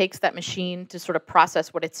time it takes that machine to sort of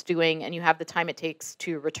process what it's doing, and you have the time it takes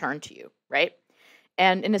to return to you, right?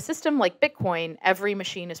 And in a system like Bitcoin, every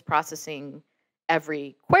machine is processing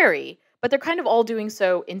every query, but they're kind of all doing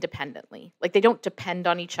so independently. Like, they don't depend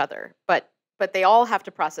on each other, but they all have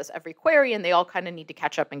to process every query, and they all kind of need to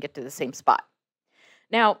catch up and get to the same spot.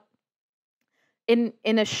 Now, in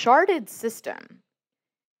a sharded system,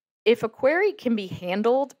 if a query can be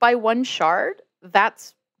handled by one shard,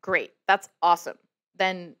 that's great. That's awesome.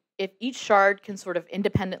 Then if each shard can sort of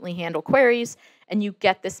independently handle queries, and you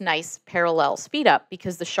get this nice parallel speed up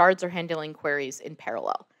because the shards are handling queries in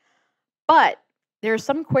parallel. But there are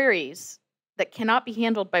some queries that cannot be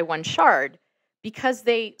handled by one shard because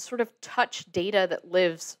they sort of touch data that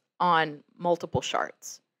lives on multiple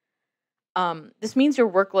shards. This means your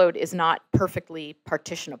workload is not perfectly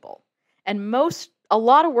partitionable. And a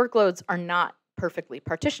lot of workloads are not perfectly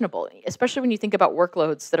partitionable, especially when you think about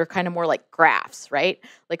workloads that are kind of more like graphs, right?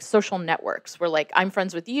 Like social networks, where like I'm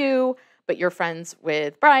friends with you, but you're friends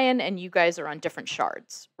with Brian, and you guys are on different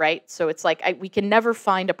shards, right? So it's like we can never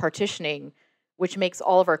find a partitioning which makes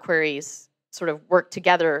all of our queries sort of work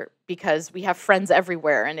together because we have friends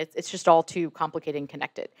everywhere, and it's just all too complicated and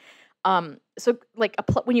connected. So like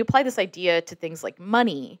when you apply this idea to things like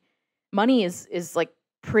money, money is like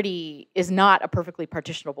is not a perfectly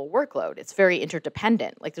partitionable workload. It's very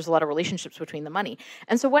interdependent. Like there's a lot of relationships between the money.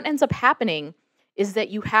 And so what ends up happening is that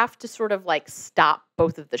you have to sort of like stop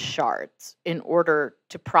both of the shards in order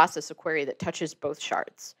to process a query that touches both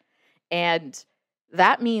shards. And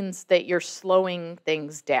that means that you're slowing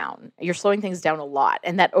things down. You're slowing things down a lot.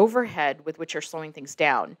 And that overhead with which you're slowing things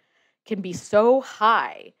down can be so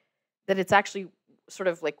high that it's actually sort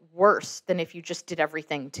of like worse than if you just did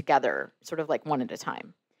everything together, sort of like one at a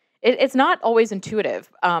time. It's not always intuitive,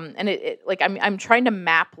 and like I'm trying to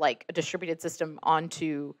map like a distributed system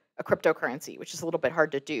onto a cryptocurrency, which is a little bit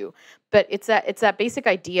hard to do. But it's that basic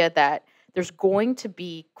idea that there's going to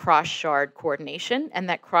be cross-shard coordination, and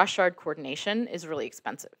that cross-shard coordination is really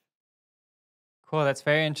expensive. Cool, that's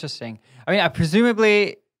very interesting. I mean, I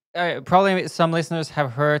presumably. Probably some listeners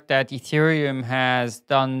have heard that Ethereum has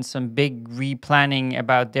done some big replanning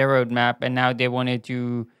about their roadmap, and now they want to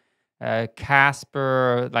do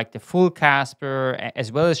Casper, like the full Casper,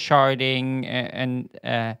 as well as sharding, and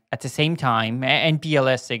at the same time, and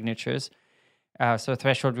PLS signatures, so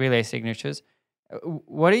threshold relay signatures.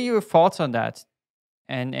 What are your thoughts on that?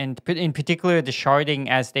 And in particular, the sharding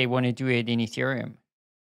as they want to do it in Ethereum?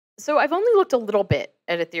 So I've only looked a little bit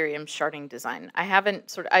at Ethereum's sharding design. I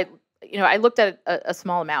haven't I looked at a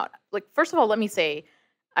small amount. Like, first of all, let me say,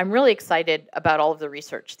 I'm really excited about all of the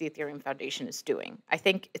research the Ethereum Foundation is doing. I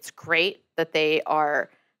think it's great that they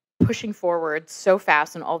are pushing forward so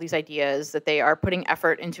fast on all these ideas, that they are putting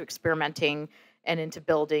effort into experimenting and into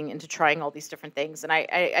building, into trying all these different things. And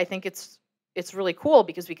I think it's really cool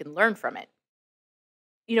because we can learn from it.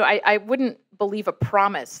 I wouldn't believe a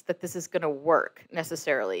promise that this is going to work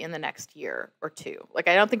necessarily in the next year or two. Like,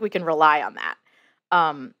 I don't think we can rely on that.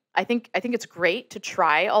 I think it's great to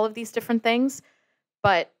try all of these different things,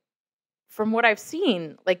 but from what I've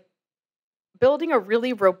seen, like building a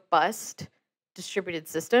really robust distributed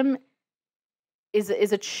system is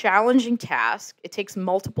a challenging task. It takes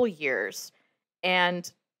multiple years, and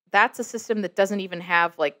that's a system that doesn't even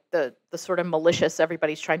have like the sort of malicious,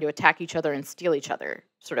 everybody's trying to attack each other and steal each other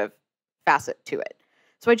sort of facet to it.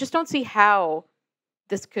 So I just don't see how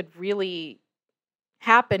this could really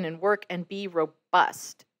happen and work and be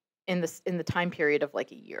robust in the time period of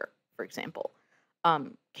like a year, for example.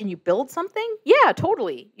 Can you build something? Yeah,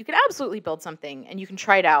 totally. You can absolutely build something, and you can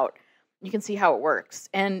try it out. You can see how it works,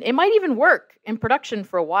 and it might even work in production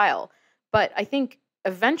for a while. But I think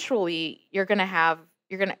eventually there are going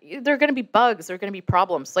to be bugs, there are going to be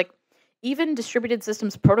problems. Like even distributed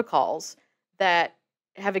systems protocols that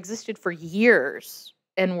have existed for years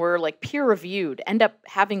and were like peer reviewed end up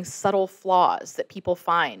having subtle flaws that people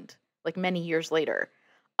find like many years later.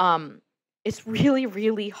 It's really,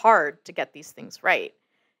 really hard to get these things right.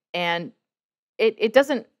 And it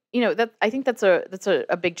doesn't, that I think that's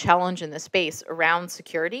a big challenge in this space around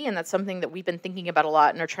security. And that's something that we've been thinking about a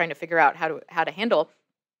lot and are trying to figure out how to handle.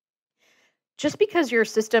 Just because your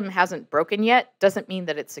system hasn't broken yet doesn't mean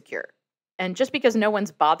that it's secure. And just because no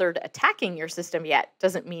one's bothered attacking your system yet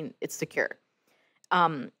doesn't mean it's secure.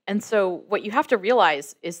 And so what you have to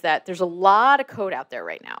realize is that there's a lot of code out there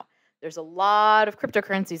right now. There's a lot of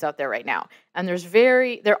cryptocurrencies out there right now. And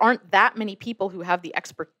there aren't that many people who have the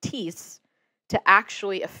expertise to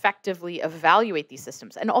actually effectively evaluate these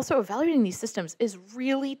systems. And also evaluating these systems is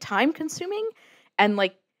really time consuming and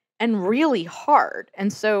really hard.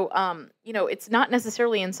 And so, it's not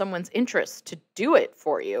necessarily in someone's interest to do it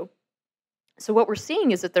for you. So what we're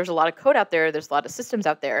seeing is that there's a lot of code out there, there's a lot of systems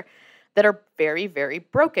out there that are very, very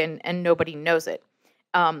broken and nobody knows it.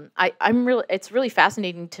 It's really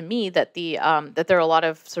fascinating to me that that there are a lot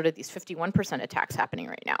of sort of these 51% attacks happening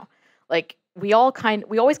right now. Like we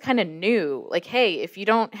always kind of knew, like, hey, if you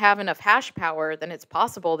don't have enough hash power, then it's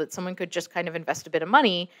possible that someone could just kind of invest a bit of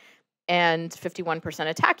money and 51%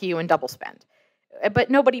 attack you and double spend.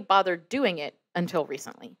 But nobody bothered doing it until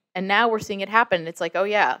recently. And now we're seeing it happen. It's like, oh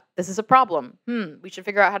yeah, this is a problem. We should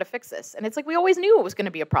figure out how to fix this. And it's like, we always knew it was going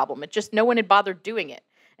to be a problem. It just, no one had bothered doing it.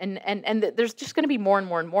 And there's just going to be more and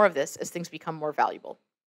more and more of this as things become more valuable.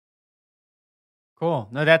 Cool.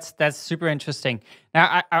 No, that's super interesting.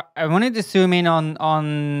 Now, I wanted to zoom in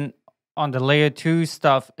on the layer 2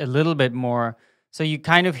 stuff a little bit more. So you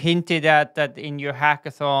kind of hinted at that in your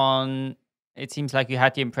hackathon. It seems like you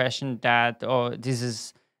had the impression that, this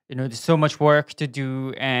is, there's so much work to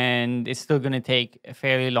do and it's still going to take a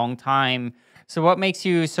fairly long time. So what makes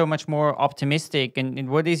you so much more optimistic, and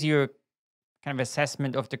what is your kind of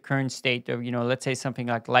assessment of the current state of, let's say something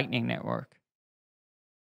like Lightning Network?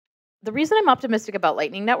 The reason I'm optimistic about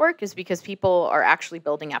Lightning Network is because people are actually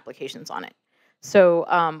building applications on it. So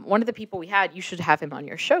one of the people we had, you should have him on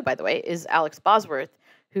your show, by the way, is Alex Bosworth,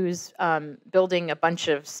 who's building a bunch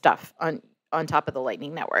of stuff on top of the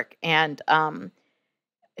Lightning Network. And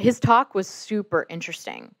his talk was super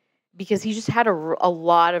interesting because he just had a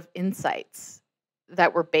lot of insights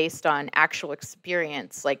that were based on actual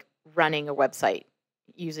experience, like running a website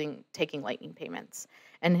taking Lightning payments.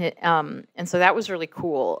 And so that was really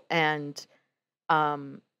cool. And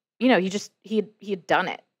you know, he had done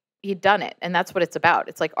it. He'd done it, and that's what it's about.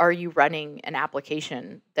 It's like, are you running an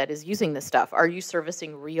application that is using this stuff? Are you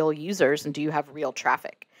servicing real users, and do you have real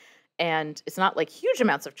traffic? And it's not like huge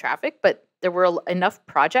amounts of traffic, but there were enough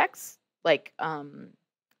projects like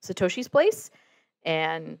Satoshi's Place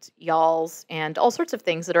and Y'all's and all sorts of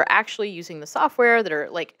things that are actually using the software, that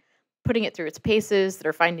are like putting it through its paces, that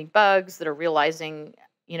are finding bugs, that are realizing,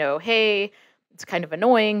 you know, hey, it's kind of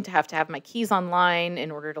annoying to have my keys online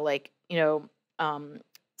in order to, like, you know,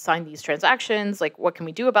 sign these transactions. Like, what can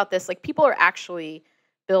we do about this? Like, people are actually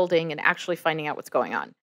building and actually finding out what's going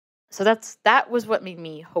on. So that was what made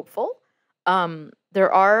me hopeful.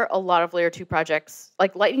 There are a lot of layer 2 projects.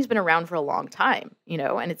 Like, Lightning's been around for a long time, you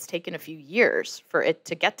know, and it's taken a few years for it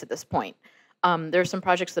to get to this point. There are some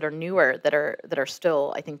projects that are newer that are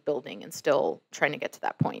still, I think, building and still trying to get to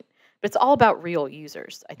that point. But it's all about real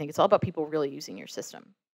users. I think it's all about people really using your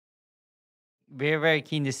system. We're very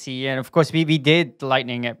keen to see, and of course, we did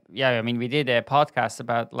Lightning. Yeah, I mean, we did a podcast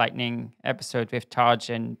about Lightning episode with Taj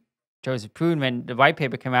and Joseph Poon when the white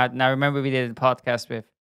paper came out. And I remember we did a podcast with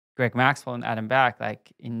Greg Maxwell and Adam Back,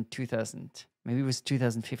 like in 2000, maybe it was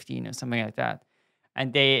 2015 or something like that.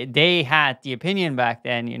 And they had the opinion back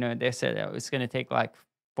then, you know, they said it was going to take like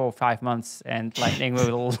 4 or 5 months and Lightning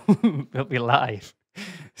will be live.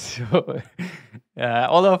 So,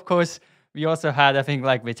 although of course, we also had, I think,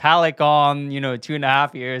 like Vitalik on, you know,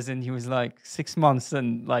 2.5 years, and he was like 6 months,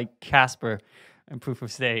 and like Casper and Proof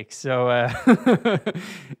of Stake. So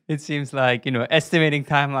it seems like, you know, estimating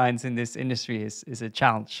timelines in this industry is a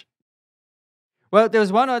challenge. Well, there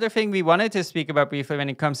was one other thing we wanted to speak about briefly when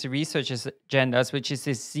it comes to research agendas, which is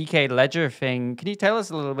this zkLedger thing. Can you tell us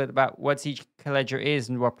a little bit about what zkLedger is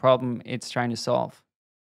and what problem it's trying to solve?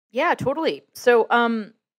 Yeah, totally. So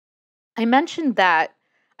I mentioned that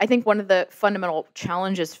I think one of the fundamental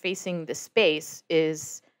challenges facing this space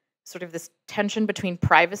is sort of this tension between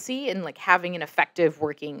privacy and like having an effective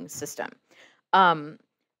working system.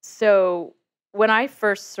 So when I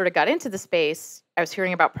first sort of got into the space, I was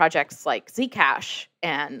hearing about projects like Zcash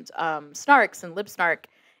and Snarks and LibSnark.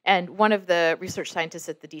 And one of the research scientists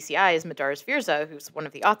at the DCI is Madaris Virza, who's one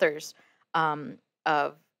of the authors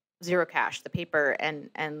of ZeroCash, the paper, and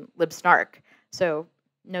LibSnark. So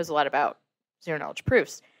knows a lot about zero knowledge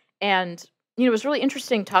proofs. And, you know, it was really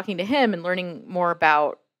interesting talking to him and learning more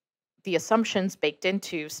about the assumptions baked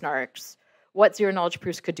into Snarks, what zero knowledge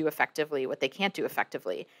proofs could do effectively, what they can't do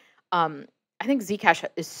effectively. I think Zcash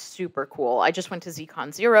is super cool. I just went to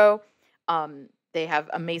ZCon 0. They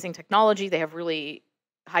have amazing technology. They have really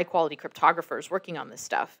high quality cryptographers working on this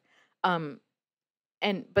stuff. But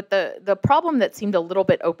the problem that seemed a little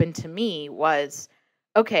bit open to me was,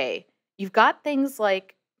 okay, you've got things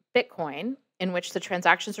like Bitcoin, in which the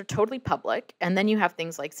transactions are totally public, and then you have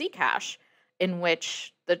things like Zcash, in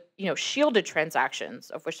which the shielded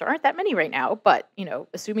transactions, of which there aren't that many right now, but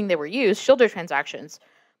assuming they were used, shielded transactions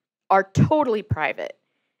are totally private,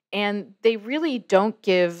 and they really don't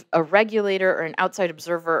give a regulator or an outside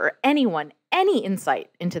observer or anyone any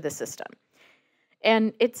insight into the system.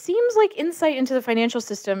 And it seems like insight into the financial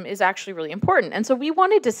system is actually really important. And so we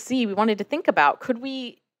wanted to think about, could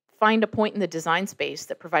we find a point in the design space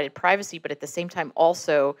that provided privacy, but at the same time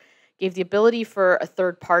also gave the ability for a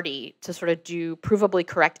third party to sort of do provably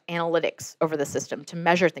correct analytics over the system, to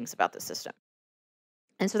measure things about the system.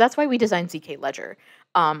 And so that's why we designed zkLedger.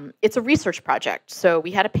 It's a research project. So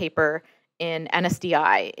we had a paper in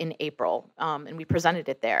NSDI in April, and we presented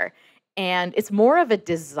it there. And it's more of a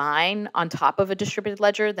design on top of a distributed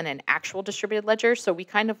ledger than an actual distributed ledger. So we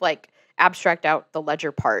kind of like abstract out the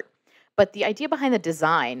ledger part. But the idea behind the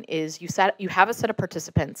design is you have a set of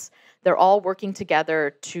participants. They're all working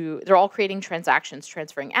together they're all creating transactions,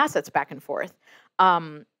 transferring assets back and forth.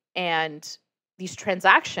 And these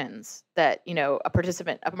transactions that, a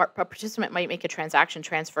participant might make a transaction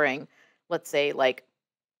transferring, let's say, like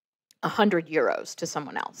 100 euros to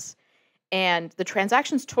someone else. And the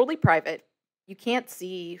transaction's totally private. You can't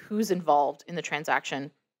see who's involved in the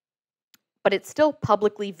transaction, but it's still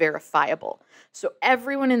publicly verifiable. So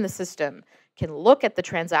everyone in the system can look at the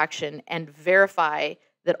transaction and verify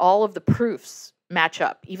that all of the proofs match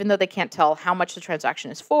up, even though they can't tell how much the transaction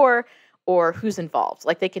is for or who's involved.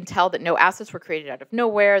 Like, they can tell that no assets were created out of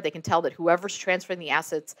nowhere. They can tell that whoever's transferring the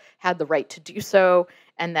assets had the right to do so.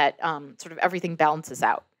 and that sort of everything balances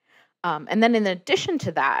out. And then in addition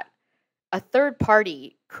to that, a third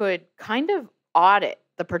party could kind of audit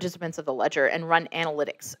the participants of the ledger and run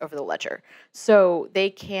analytics over the ledger. So they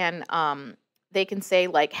can say,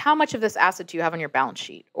 like, how much of this asset do you have on your balance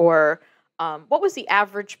sheet? Or what was the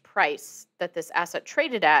average price that this asset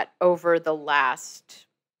traded at over the last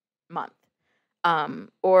month?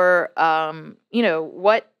 Or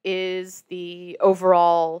what is the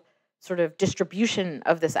overall sort of distribution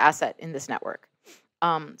of this asset in this network?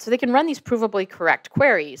 So they can run these provably correct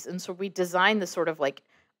queries. And so we designed this sort of like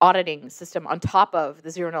auditing system on top of the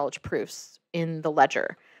zero knowledge proofs in the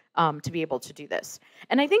ledger to be able to do this.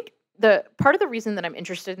 And I think the part of the reason that I'm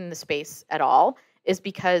interested in the space at all is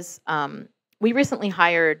because we recently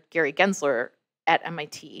hired Gary Gensler at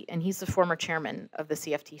MIT, and he's the former chairman of the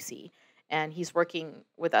CFTC, and he's working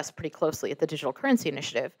with us pretty closely at the Digital Currency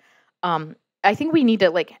Initiative. I think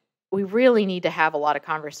we really need to have a lot of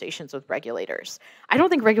conversations with regulators. I don't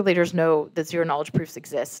think regulators know that zero knowledge proofs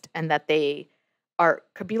exist and that they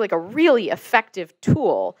could be like a really effective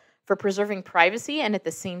tool for preserving privacy and at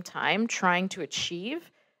the same time trying to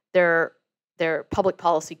achieve their public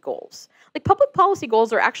policy goals. Like, public policy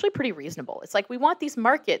goals are actually pretty reasonable. It's like, we want these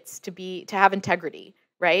markets to have integrity,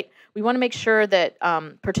 right? We want to make sure that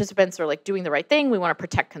participants are like doing the right thing. We want to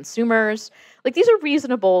protect consumers. Like, these are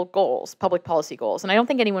reasonable goals, public policy goals, and I don't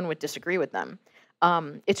think anyone would disagree with them.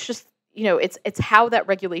 It's just, it's how that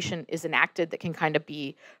regulation is enacted that can kind of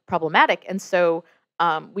be problematic. And so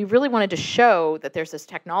we really wanted to show that there's this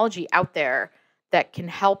technology out there that can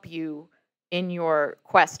help you in your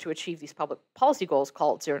quest to achieve these public policy goals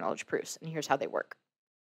called zero knowledge proofs. And here's how they work.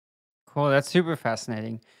 Cool. That's super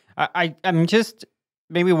fascinating. I'm just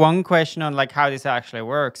maybe one question on like how this actually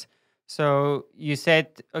works. So you said,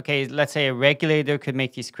 okay, let's say a regulator could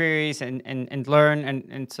make these queries and learn.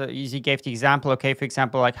 And so you gave the example, okay, for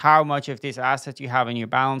example, like how much of this asset you have in your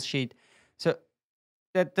balance sheet. So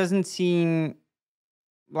that doesn't seem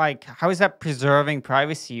like, how is that preserving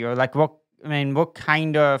privacy? Or like what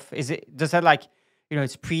kind of, does that like,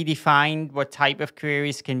 it's predefined what type of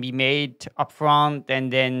queries can be made upfront,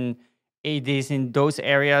 and then it is in those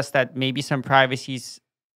areas that maybe some privacy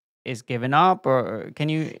is given up? Or can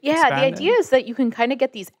you Yeah, the idea is that you can kind of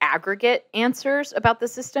get these aggregate answers about the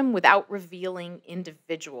system without revealing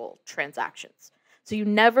individual transactions. So you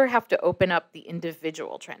never have to open up the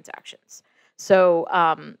individual transactions. So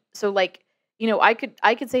I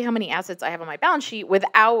could say how many assets I have on my balance sheet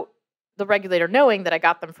without the regulator knowing that I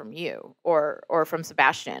got them from you or from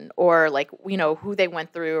Sebastian, or like, who they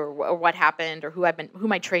went through or what happened or who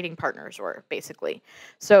my trading partners were, basically.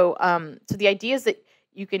 So so the idea is that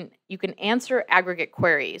you can answer aggregate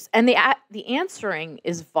queries, and the answering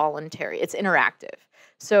is voluntary. It's interactive.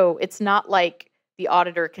 So it's not like the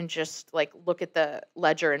auditor can just like look at the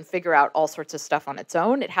ledger and figure out all sorts of stuff on its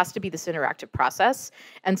own. It has to be this interactive process.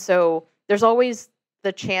 And so there's always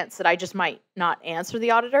the chance that I just might not answer the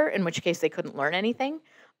auditor, in which case they couldn't learn anything.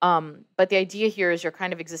 But the idea here is you're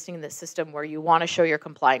kind of existing in this system where you want to show you're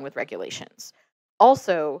complying with regulations.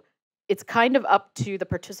 Also, it's kind of up to the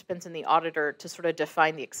participants and the auditor to sort of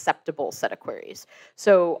define the acceptable set of queries.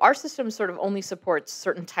 So our system sort of only supports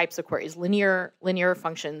certain types of queries, linear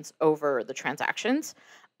functions over the transactions.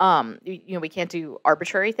 We can't do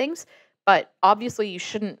arbitrary things. But obviously, you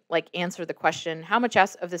shouldn't like answer the question, how much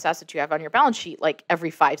of this asset do you have on your balance sheet, like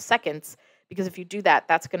every 5 seconds? Because if you do that,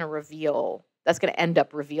 that's going to end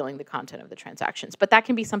up revealing the content of the transactions. But that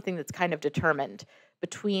can be something that's kind of determined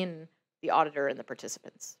between the auditor and the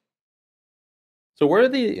participants. So where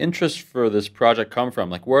did the interest for this project come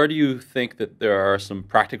from? Like, where do you think that there are some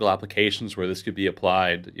practical applications where this could be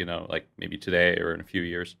applied, like maybe today or in a few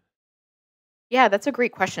years? Yeah, that's a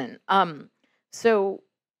great question. So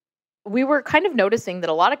we were kind of noticing that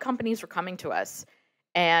a lot of companies were coming to us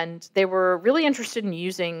and they were really interested in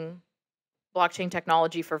using blockchain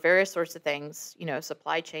technology for various sorts of things,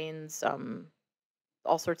 supply chains,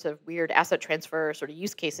 all sorts of weird asset transfer sort of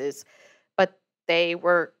use cases, but they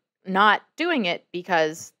were not doing it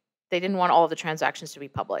because they didn't want all of the transactions to be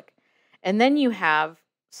public. And then you have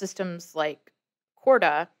systems like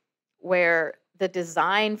Corda, where the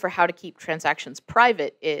design for how to keep transactions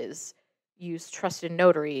private is use trusted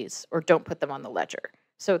notaries or don't put them on the ledger.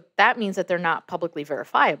 So that means that they're not publicly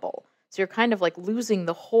verifiable. So you're kind of like losing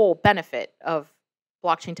the whole benefit of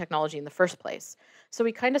blockchain technology in the first place. So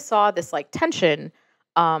we kind of saw this like tension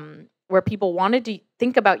where people wanted to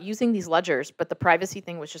think about using these ledgers, but the privacy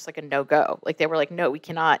thing was just like a no-go. Like they were like, no, we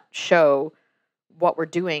cannot show what we're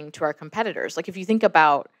doing to our competitors. Like if you think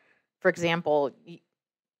about, for example,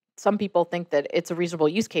 some people think that it's a reasonable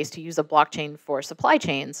use case to use a blockchain for supply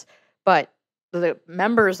chains, but the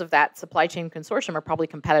members of that supply chain consortium are probably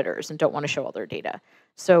competitors and don't want to show all their data.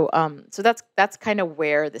 So so that's kind of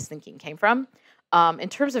where this thinking came from. In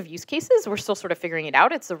terms of use cases, we're still sort of figuring it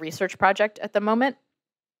out. It's a research project at the moment.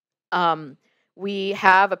 We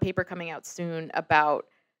have a paper coming out soon about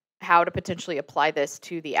how to potentially apply this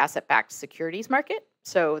to the asset-backed securities market.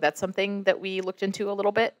 So that's something that we looked into a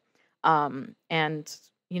little bit. And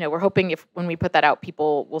we're hoping when we put that out,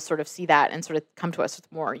 people will sort of see that and sort of come to us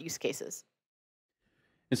with more use cases.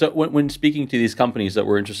 And so when speaking to these companies that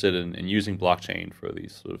were interested in using blockchain for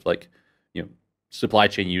these sort of like, supply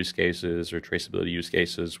chain use cases or traceability use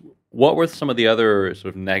cases, what were some of the other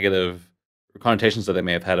sort of negative connotations that they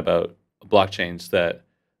may have had about blockchains that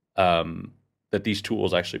that these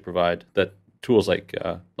tools actually provide, that tools like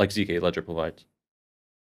zkLedger provides?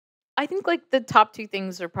 I think like the top two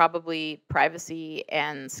things are probably privacy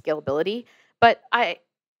and scalability. But I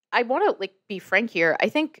want to like be frank here. I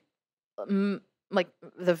think like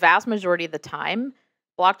the vast majority of the time,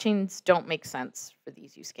 blockchains don't make sense for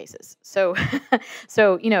these use cases. So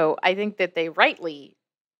I think that they rightly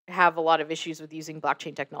have a lot of issues with using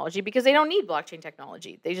blockchain technology because they don't need blockchain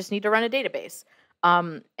technology. They just need to run a database.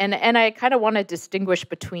 And I kind of want to distinguish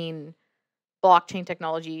between blockchain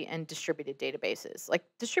technology and distributed databases. Like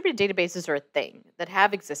distributed databases are a thing that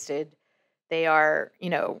have existed. They are,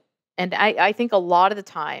 and I think a lot of the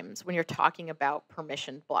times when you're talking about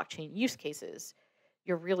permissioned blockchain use cases,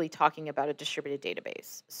 you're really talking about a distributed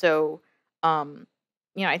database. So,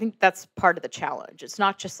 I think that's part of the challenge. It's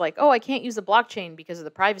not just like, oh, I can't use a blockchain because of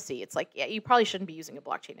the privacy. It's like, yeah, you probably shouldn't be using a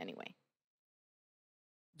blockchain anyway.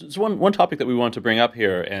 There's one topic that we want to bring up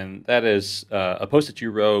here, and that is a post that you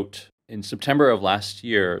wrote in September of last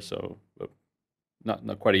year, so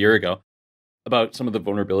not quite a year ago, about some of the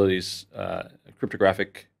vulnerabilities,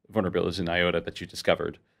 cryptographic vulnerabilities in IOTA that you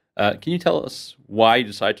discovered. Can you tell us why you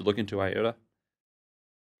decided to look into IOTA?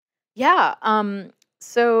 Yeah.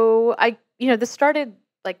 So this started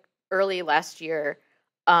like early last year.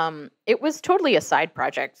 It was totally a side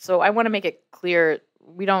project. So I want to make it clear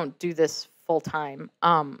we don't do this full time.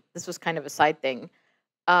 This was kind of a side thing.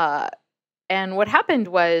 And what happened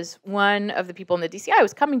was one of the people in the DCI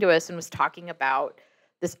was coming to us and was talking about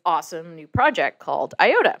this awesome new project called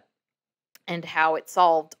IOTA and how it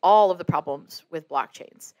solved all of the problems with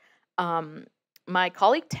blockchains. My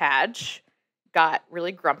colleague Taj got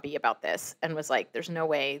really grumpy about this and was like, there's no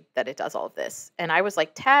way that it does all of this. And I was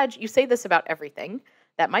like, Taj, you say this about everything.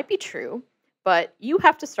 That might be true, but you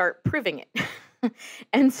have to start proving it.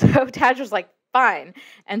 And so Taj was like, fine.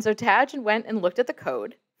 And so Taj went and looked at the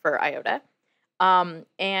code for IOTA.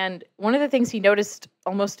 And one of the things he noticed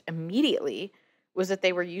almost immediately was that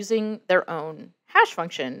they were using their own hash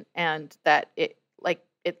function and that it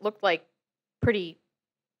looked like pretty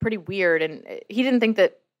weird. And he didn't think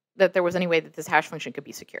that there was any way that this hash function could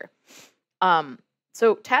be secure.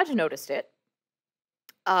 So Taj noticed it.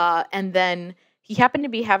 And then he happened to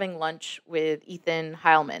be having lunch with Ethan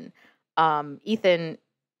Heilman. Ethan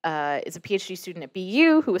is a PhD student at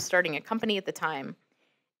BU who was starting a company at the time.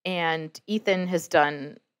 And Ethan has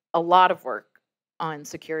done a lot of work on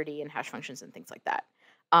security and hash functions and things like that.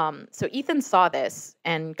 So Ethan saw this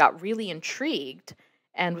and got really intrigued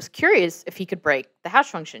and was curious if he could break the hash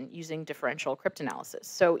function using differential cryptanalysis.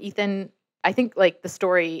 So Ethan, I think like the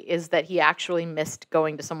story is that he actually missed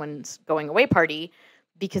going to someone's going away party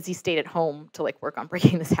because he stayed at home to like work on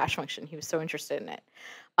breaking this hash function. He was so interested in it.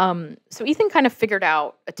 So Ethan kind of figured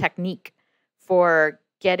out a technique for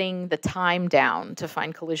getting the time down to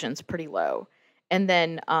find collisions pretty low. And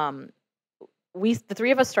then the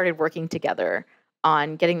three of us started working together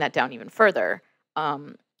on getting that down even further.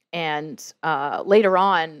 And later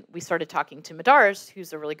on, we started talking to Madars,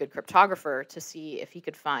 who's a really good cryptographer, to see if he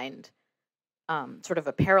could find sort of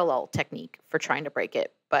a parallel technique for trying to break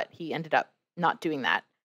it. But he ended up not doing that.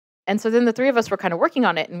 And so then the three of us were kind of working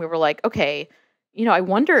on it, and we were like, okay, I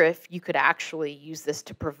wonder if you could actually use this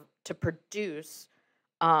to produce,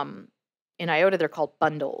 in IOTA, they're called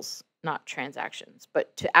bundles, not transactions,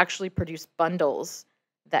 but to actually produce bundles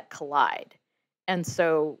that collide. And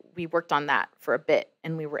so we worked on that for a bit,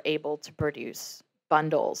 and we were able to produce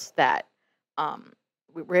bundles that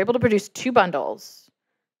we were able to produce two bundles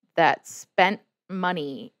that spent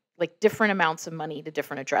money, like different amounts of money to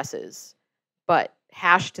different addresses, but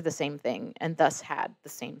hashed to the same thing and thus had the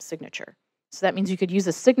same signature. So that means you could use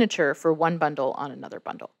a signature for one bundle on another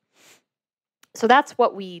bundle. So that's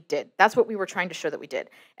what we did. That's what we were trying to show that we did.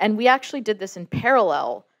 And we actually did this in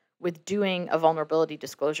parallel with doing a vulnerability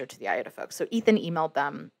disclosure to the IOTA folks. So Ethan emailed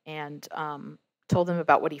them and told them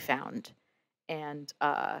about what he found. And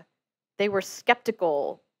they were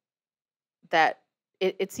skeptical that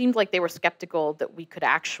it seemed like they were skeptical that we could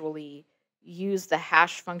actually use the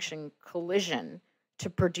hash function collision to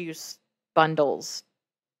produce bundles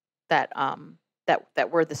that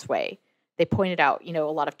that were this way. They pointed out, a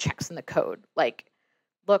lot of checks in the code, like,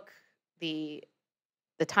 look, the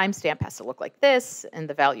timestamp has to look like this, and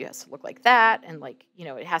the value has to look like that, and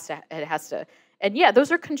it has to, and yeah,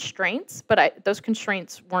 those are constraints, but those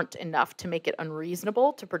constraints weren't enough to make it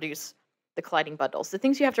unreasonable to produce the colliding bundles. The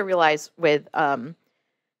things you have to realize with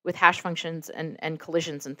hash functions and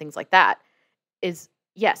collisions and things like that is,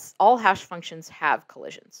 yes, all hash functions have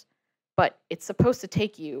collisions, but it's supposed to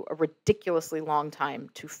take you a ridiculously long time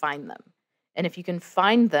to find them. And if you can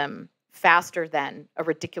find them faster than a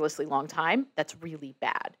ridiculously long time, that's really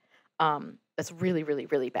bad. That's really, really,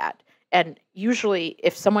 really bad. And usually,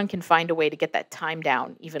 if someone can find a way to get that time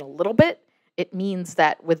down even a little bit, it means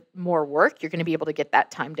that with more work, you're going to be able to get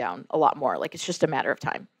that time down a lot more. Like, it's just a matter of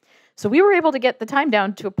time. So we were able to get the time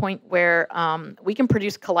down to a point where we can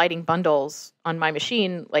produce colliding bundles on my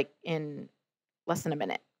machine like in less than a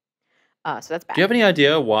minute. So that's bad. Do you have any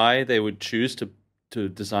idea why they would choose to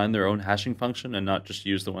design their own hashing function and not just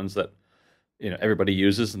use the ones that everybody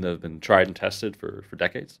uses and that have been tried and tested for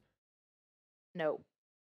decades? No.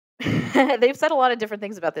 They've said a lot of different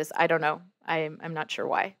things about this. I don't know. I'm not sure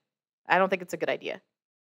why. I don't think it's a good idea.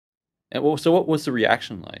 And so what was the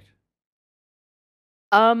reaction like?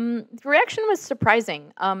 The reaction was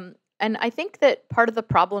surprising. And I think that part of the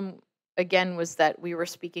problem, again, was that we were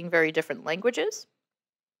speaking very different languages.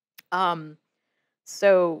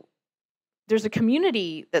 So there's a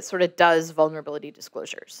community that sort of does vulnerability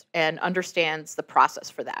disclosures and understands the process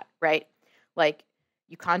for that, right? Like,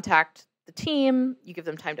 you contact the team, you give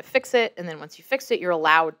them time to fix it, and then once you fix it, you're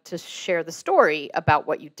allowed to share the story about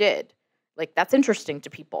what you did. Like, that's interesting to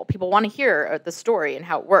people. People want to hear the story and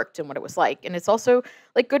how it worked and what it was like. And it's also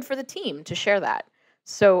like good for the team to share that.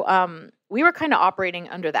 So we were kind of operating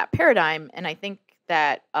under that paradigm, and I think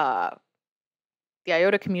that the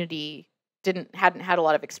IOTA community hadn't had a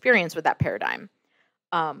lot of experience with that paradigm.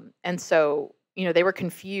 And so, they were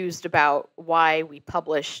confused about why we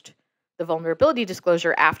published the vulnerability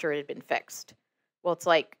disclosure after it had been fixed. Well, it's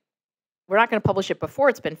like, we're not going to publish it before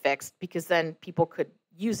it's been fixed, because then people could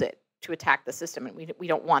use it to attack the system, and we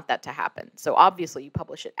don't want that to happen. So obviously you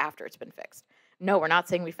publish it after it's been fixed. No, we're not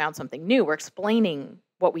saying we found something new. We're explaining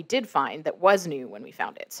what we did find that was new when we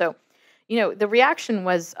found it. So, the reaction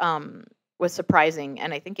was surprising,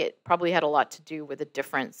 and I think it probably had a lot to do with a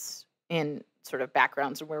difference in sort of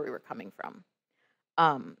backgrounds and where we were coming from.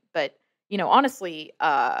 But honestly,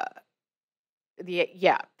 that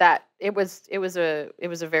it was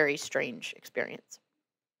a very strange experience.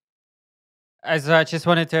 So I just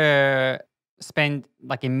wanted to spend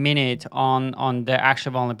like a minute on the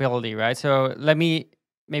actual vulnerability, right? So let me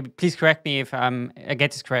please correct me if I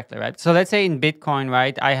get this correctly, right? So let's say in Bitcoin,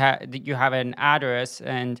 right, you have an address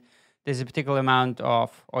and there's a particular amount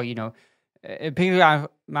of, or a particular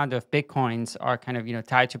amount of Bitcoins are kind of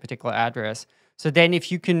tied to a particular address. So then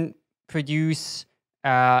if you can produce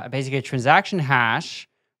basically a transaction hash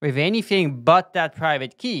with anything but that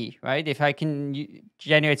private key, right? If I can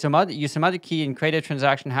generate use some other key and create a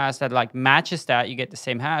transaction hash that like matches that, you get the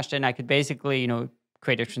same hash, then I could basically,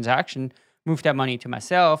 create a transaction, move that money to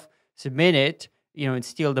myself, submit it, and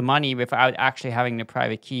steal the money without actually having the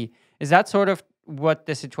private key. Is that sort of what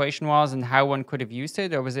the situation was and how one could have used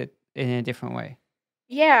it, or was it in a different way?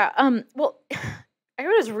 Yeah. Well,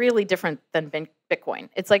 IOTA is really different than Bitcoin.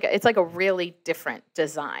 It's like a really different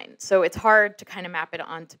design. So it's hard to kind of map it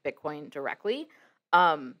onto Bitcoin directly.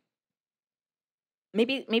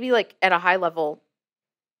 Maybe like at a high level.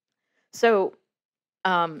 So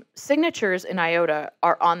signatures in IOTA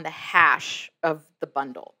are on the hash of the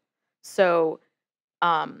bundle. So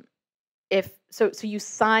so you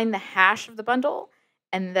sign the hash of the bundle,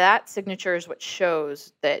 and that signature is what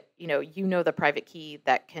shows that the private key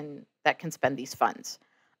that can spend these funds.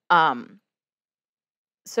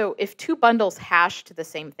 So if two bundles hash to the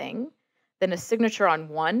same thing, then a signature on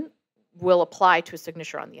one will apply to a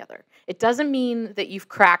signature on the other. It doesn't mean that you've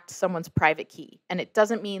cracked someone's private key, and it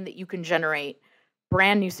doesn't mean that you can generate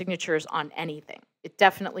brand new signatures on anything. It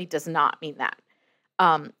definitely does not mean that.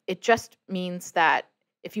 It just means that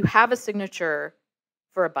if you have a signature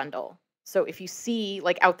for a bundle, so if you see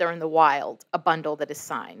like out there in the wild a bundle that is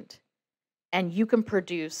signed, and you can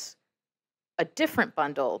produce a different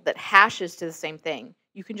bundle that hashes to the same thing,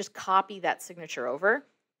 you can just copy that signature over,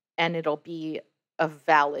 and it'll be a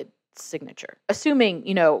valid signature, assuming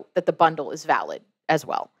that the bundle is valid as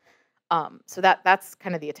well. So that's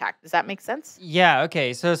kind of the attack. Does that make sense? Yeah.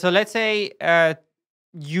 Okay. So let's say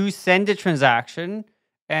you send a transaction,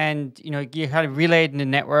 and you kind of relay it in the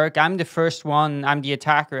network. I'm the first one. I'm the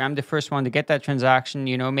attacker. I'm the first one to get that transaction.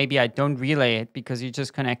 Maybe I don't relay it because you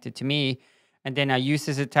just connected to me, and then I use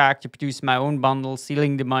this attack to produce my own bundle,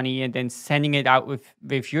 sealing the money, and then sending it out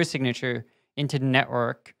with your signature into the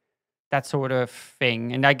network. That sort of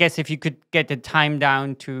thing. And I guess if you could get the time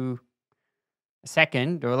down to a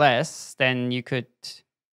second or less, then you could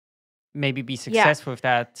maybe be successful with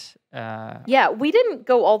that. Yeah, we didn't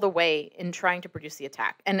go all the way in trying to produce the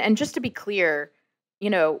attack. And just to be clear,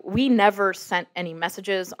 we never sent any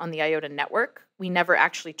messages on the IOTA network. We never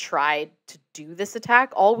actually tried to do this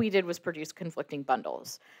attack. All we did was produce conflicting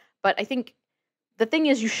bundles. But I think the thing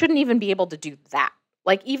is, you shouldn't even be able to do that.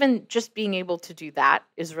 Like, even just being able to do that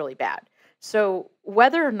is really bad. So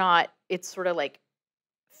whether or not it's sort of like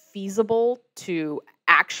feasible to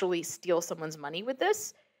actually steal someone's money with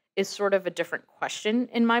this is sort of a different question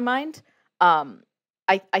in my mind.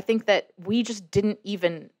 I think that we just didn't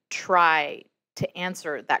even try to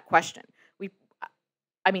answer that question.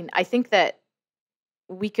 I think that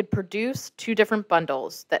we could produce two different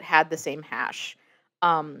bundles that had the same hash.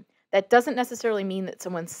 That doesn't necessarily mean that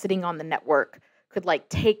someone sitting on the network could like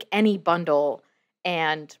take any bundle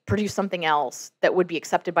and produce something else that would be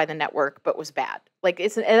accepted by the network but was bad. Like,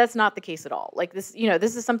 that's not the case at all. Like, this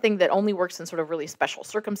is something that only works in sort of really special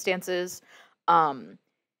circumstances, and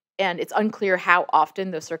it's unclear how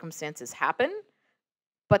often those circumstances happen.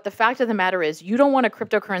 But the fact of the matter is, you don't want a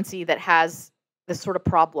cryptocurrency that has this sort of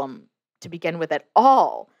problem to begin with at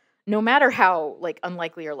all, no matter how like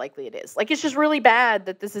unlikely or likely it is. Like, it's just really bad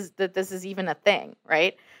that this is even a thing,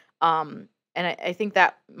 right? And I think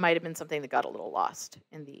that might have been something that got a little lost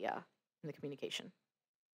in the communication.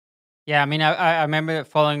 Yeah, I remember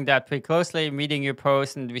following that pretty closely, reading your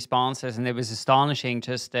posts and responses, and it was astonishing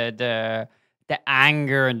just the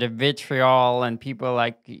anger and the vitriol, and people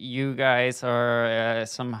like you guys are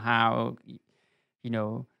somehow,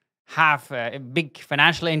 have a big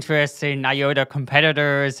financial interest in IOTA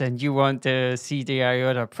competitors, and you want to see the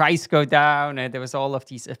IOTA price go down, and there was all of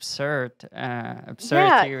these absurd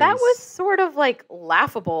theories. That was sort of like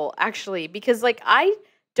laughable, actually, because like I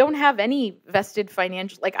don't have any vested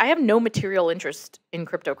financial, like I have no material interest in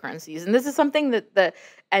cryptocurrencies, and this is something that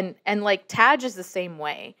and like Taj is the same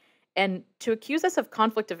way. And to accuse us of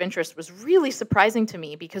conflict of interest was really surprising to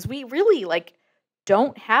me, because we really like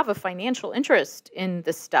don't have a financial interest in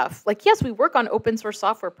this stuff. Like, yes, we work on open source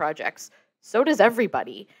software projects. So does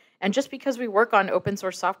everybody. And just because we work on open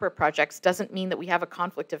source software projects doesn't mean that we have a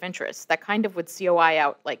conflict of interest. That kind of would COI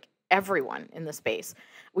out like everyone in the space.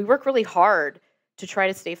 We work really hard to try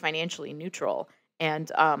to stay financially neutral.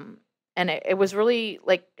 And it was really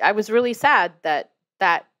like, I was really sad that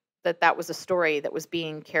was a story that was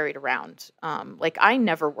being carried around. Like, I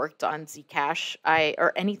never worked on Zcash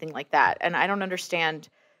or anything like that. And I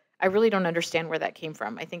really don't understand where that came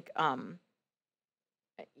from. I think, I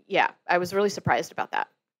was really surprised about that.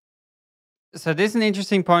 So this is an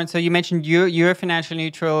interesting point. So you mentioned you're financially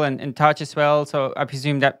neutral and Taj as well. So I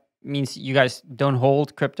presume that means you guys don't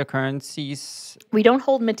hold cryptocurrencies. We don't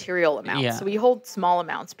hold material amounts. Yeah. So we hold small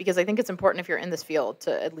amounts, because I think it's important if you're in this field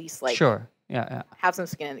to at least like Sure. Yeah. have some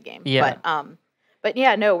skin in the game. Yeah. But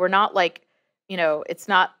yeah, no, we're not like, it's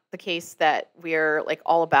not the case that we're like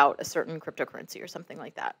all about a certain cryptocurrency or something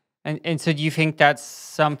like that. And so do you think that's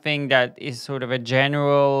something that is sort of a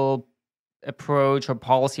general approach or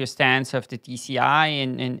policy or stance of the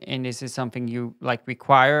DCI, and is this something you like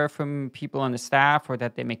require from people on the staff, or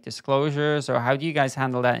that they make disclosures, or how do you guys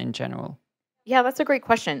handle that in general? Yeah, that's a great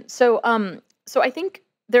question. So I think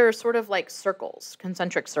there are sort of like circles,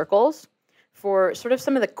 concentric circles, for sort of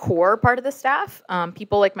some of the core part of the staff,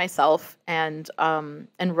 people like myself and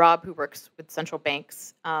Rob, who works with central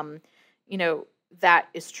banks. That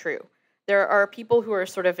is true. There are people who are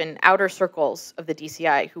sort of in outer circles of the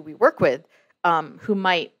DCI who we work with, who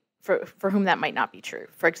might, for whom that might not be true.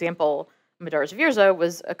 For example, Madar Zvirza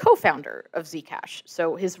was a co-founder of Zcash,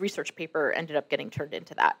 so his research paper ended up getting turned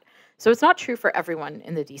into that. So it's not true for everyone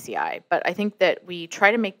in the DCI, but I think that we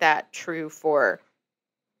try to make that true for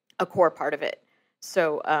a core part of it.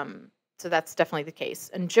 So that's definitely the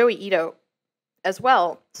case. And Joey Ito, as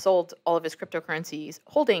well, sold all of his cryptocurrencies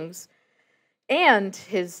holdings and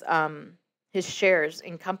his shares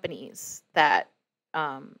in companies that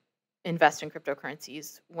invest in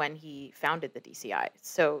cryptocurrencies when he founded the DCI.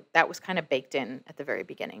 So that was kind of baked in at the very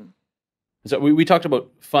beginning. So we talked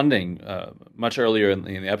about funding much earlier in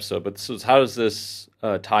the episode, but so how does this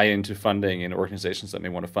tie into funding in organizations that may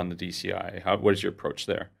want to fund the DCI? What is your approach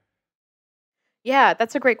there? Yeah,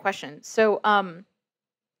 that's a great question. So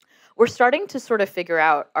we're starting to sort of figure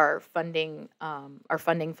out our funding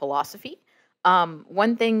philosophy.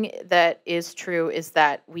 One thing that is true is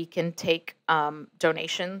that we can take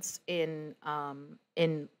donations in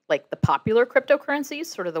like the popular cryptocurrencies,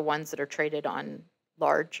 sort of the ones that are traded on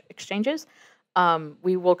large exchanges.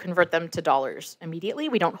 We will convert them to dollars immediately.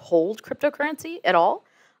 We don't hold cryptocurrency at all.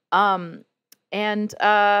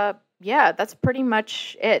 Yeah, that's pretty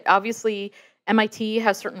much it. Obviously, MIT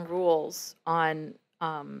has certain rules on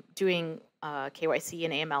doing KYC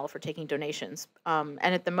and AML for taking donations. And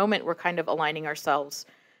at the moment, we're kind of aligning ourselves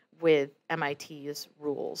with MIT's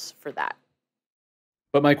rules for that.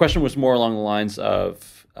 But my question was more along the lines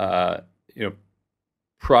of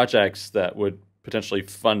projects that would potentially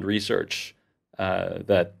fund research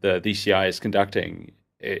that the DCI is conducting.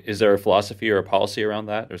 Is there a philosophy or a policy around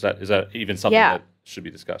that? Or is that even something that should be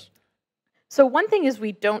discussed? So one thing is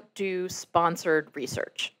we don't do sponsored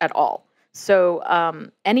research at all.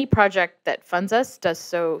 So any project that funds us does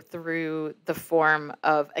so through the form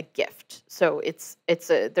of a gift. So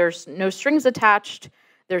there's no strings attached.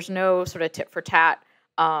 There's no sort of tit for tat.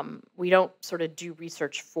 We don't sort of do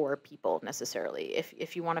research for people necessarily.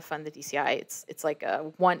 If you want to fund the DCI, it's like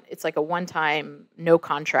a one-time, no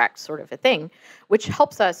contract sort of a thing, which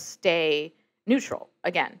helps us stay neutral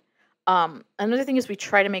again. Another thing is we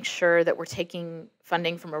try to make sure that we're taking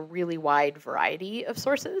funding from a really wide variety of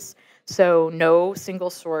sources. So no single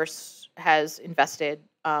source has invested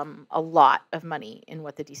a lot of money in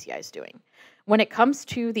what the DCI is doing. When it comes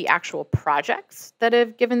to the actual projects that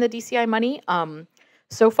have given the DCI money,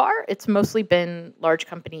 so far it's mostly been large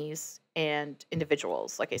companies and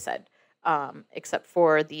individuals, like I said, except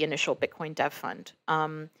for the initial Bitcoin Dev Fund.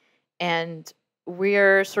 And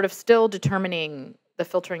we're sort of still determining the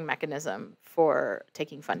filtering mechanism for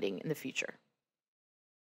taking funding in the future.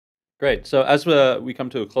 Great. So as we come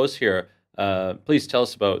to a close here, please tell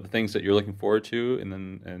us about the things that you're looking forward to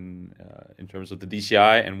in terms of the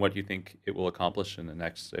DCI and what you think it will accomplish in the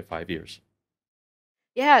next, say, 5 years.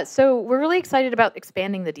 Yeah, so we're really excited about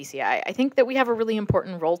expanding the DCI. I think that we have a really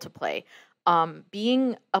important role to play,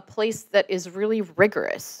 being a place that is really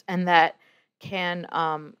rigorous and that can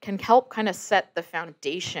help kind of set the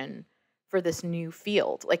foundation for this new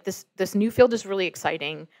field. Like this new field is really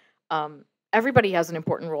exciting. Everybody has an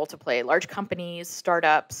important role to play. Large companies,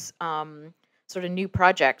 startups, sort of new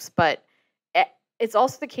projects, but it's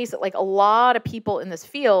also the case that like a lot of people in this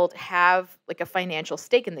field have like a financial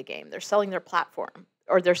stake in the game. They're selling their platform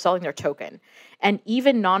or they're selling their token. And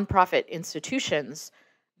even nonprofit institutions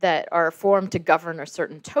that are formed to govern a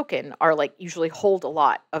certain token are like usually hold a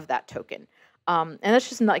lot of that token. And that's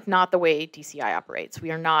just not the way DCI operates.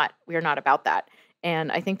 We are not about that.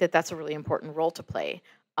 And I think that that's a really important role to play.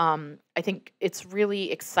 I think it's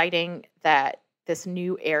really exciting that this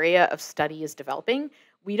new area of study is developing.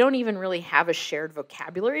 We don't even really have a shared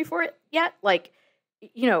vocabulary for it yet. Like,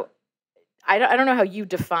 I don't know how you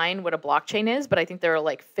define what a blockchain is, but I think there are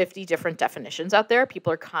like 50 different definitions out there.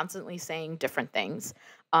 People are constantly saying different things.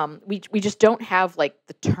 We just don't have like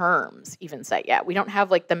the terms even set yet. We don't have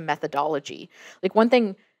like the methodology. Like one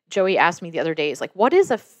thing Joey asked me the other day is like, what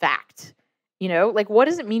is a fact? Like what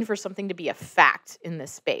does it mean for something to be a fact in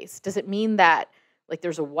this space? Does it mean that like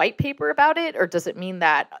there's a white paper about it, or does it mean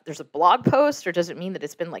that there's a blog post, or does it mean that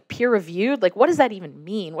it's been like peer reviewed? Like what does that even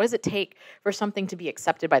mean? What does it take for something to be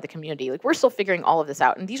accepted by the community? Like we're still figuring all of this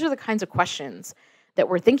out. And these are the kinds of questions that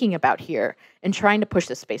we're thinking about here and trying to push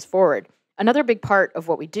this space forward. Another big part of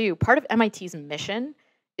what we do, part of MIT's mission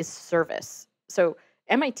is service. So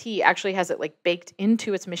MIT actually has it like baked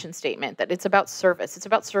into its mission statement that it's about service. It's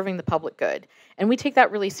about serving the public good. And we take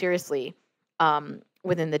that really seriously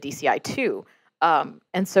within the DCI too.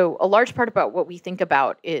 And so a large part about what we think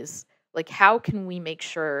about is like, how can we make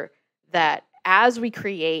sure that as we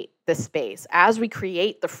create this space, as we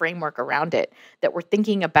create the framework around it, that we're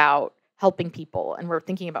thinking about helping people and we're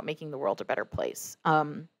thinking about making the world a better place.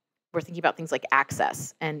 We're thinking about things like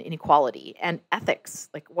access and inequality and ethics.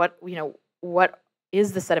 Like what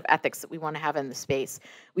is the set of ethics that we want to have in the space?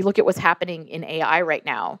 We look at what's happening in AI right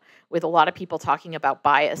now with a lot of people talking about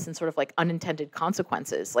bias and sort of like unintended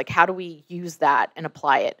consequences. Like how do we use that and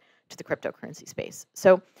apply it to the cryptocurrency space?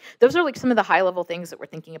 So those are like some of the high level things that we're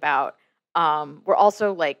thinking about. We're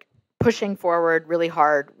also like pushing forward really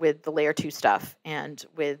hard with the layer 2 stuff and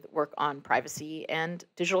with work on privacy and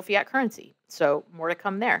digital fiat currency. So more to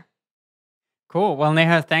come there. Cool. Well,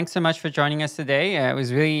 Neha, thanks so much for joining us today. It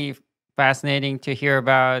was really fascinating to hear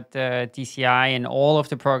about DCI and all of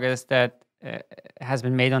the progress that has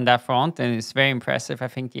been made on that front. And it's very impressive, I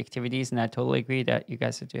think, the activities. And I totally agree that you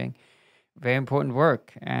guys are doing very important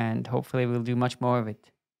work. And hopefully we'll do much more of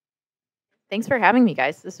it. Thanks for having me,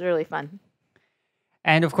 guys. This is really fun.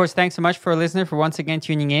 And of course, thanks so much for a listener for once again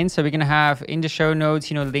tuning in. So we're going to have in the show notes,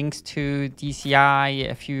 links to DCI,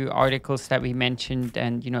 a few articles that we mentioned,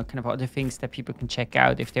 and, kind of other things that people can check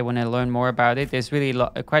out if they want to learn more about it. There's really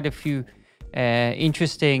quite a few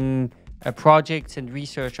interesting projects and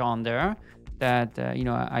research on there that,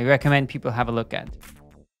 I recommend people have a look at.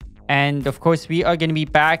 And of course, we are going to be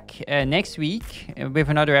back next week with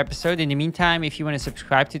another episode. In the meantime, if you want to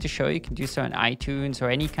subscribe to the show, you can do so on iTunes or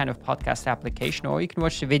any kind of podcast application, or you can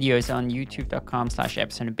watch the videos on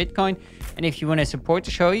youtube.com/episode-of-Bitcoin. And if you want to support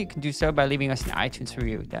the show, you can do so by leaving us an iTunes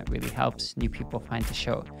review. That really helps new people find the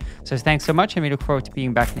show. So thanks so much, and we look forward to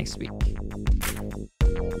being back next week.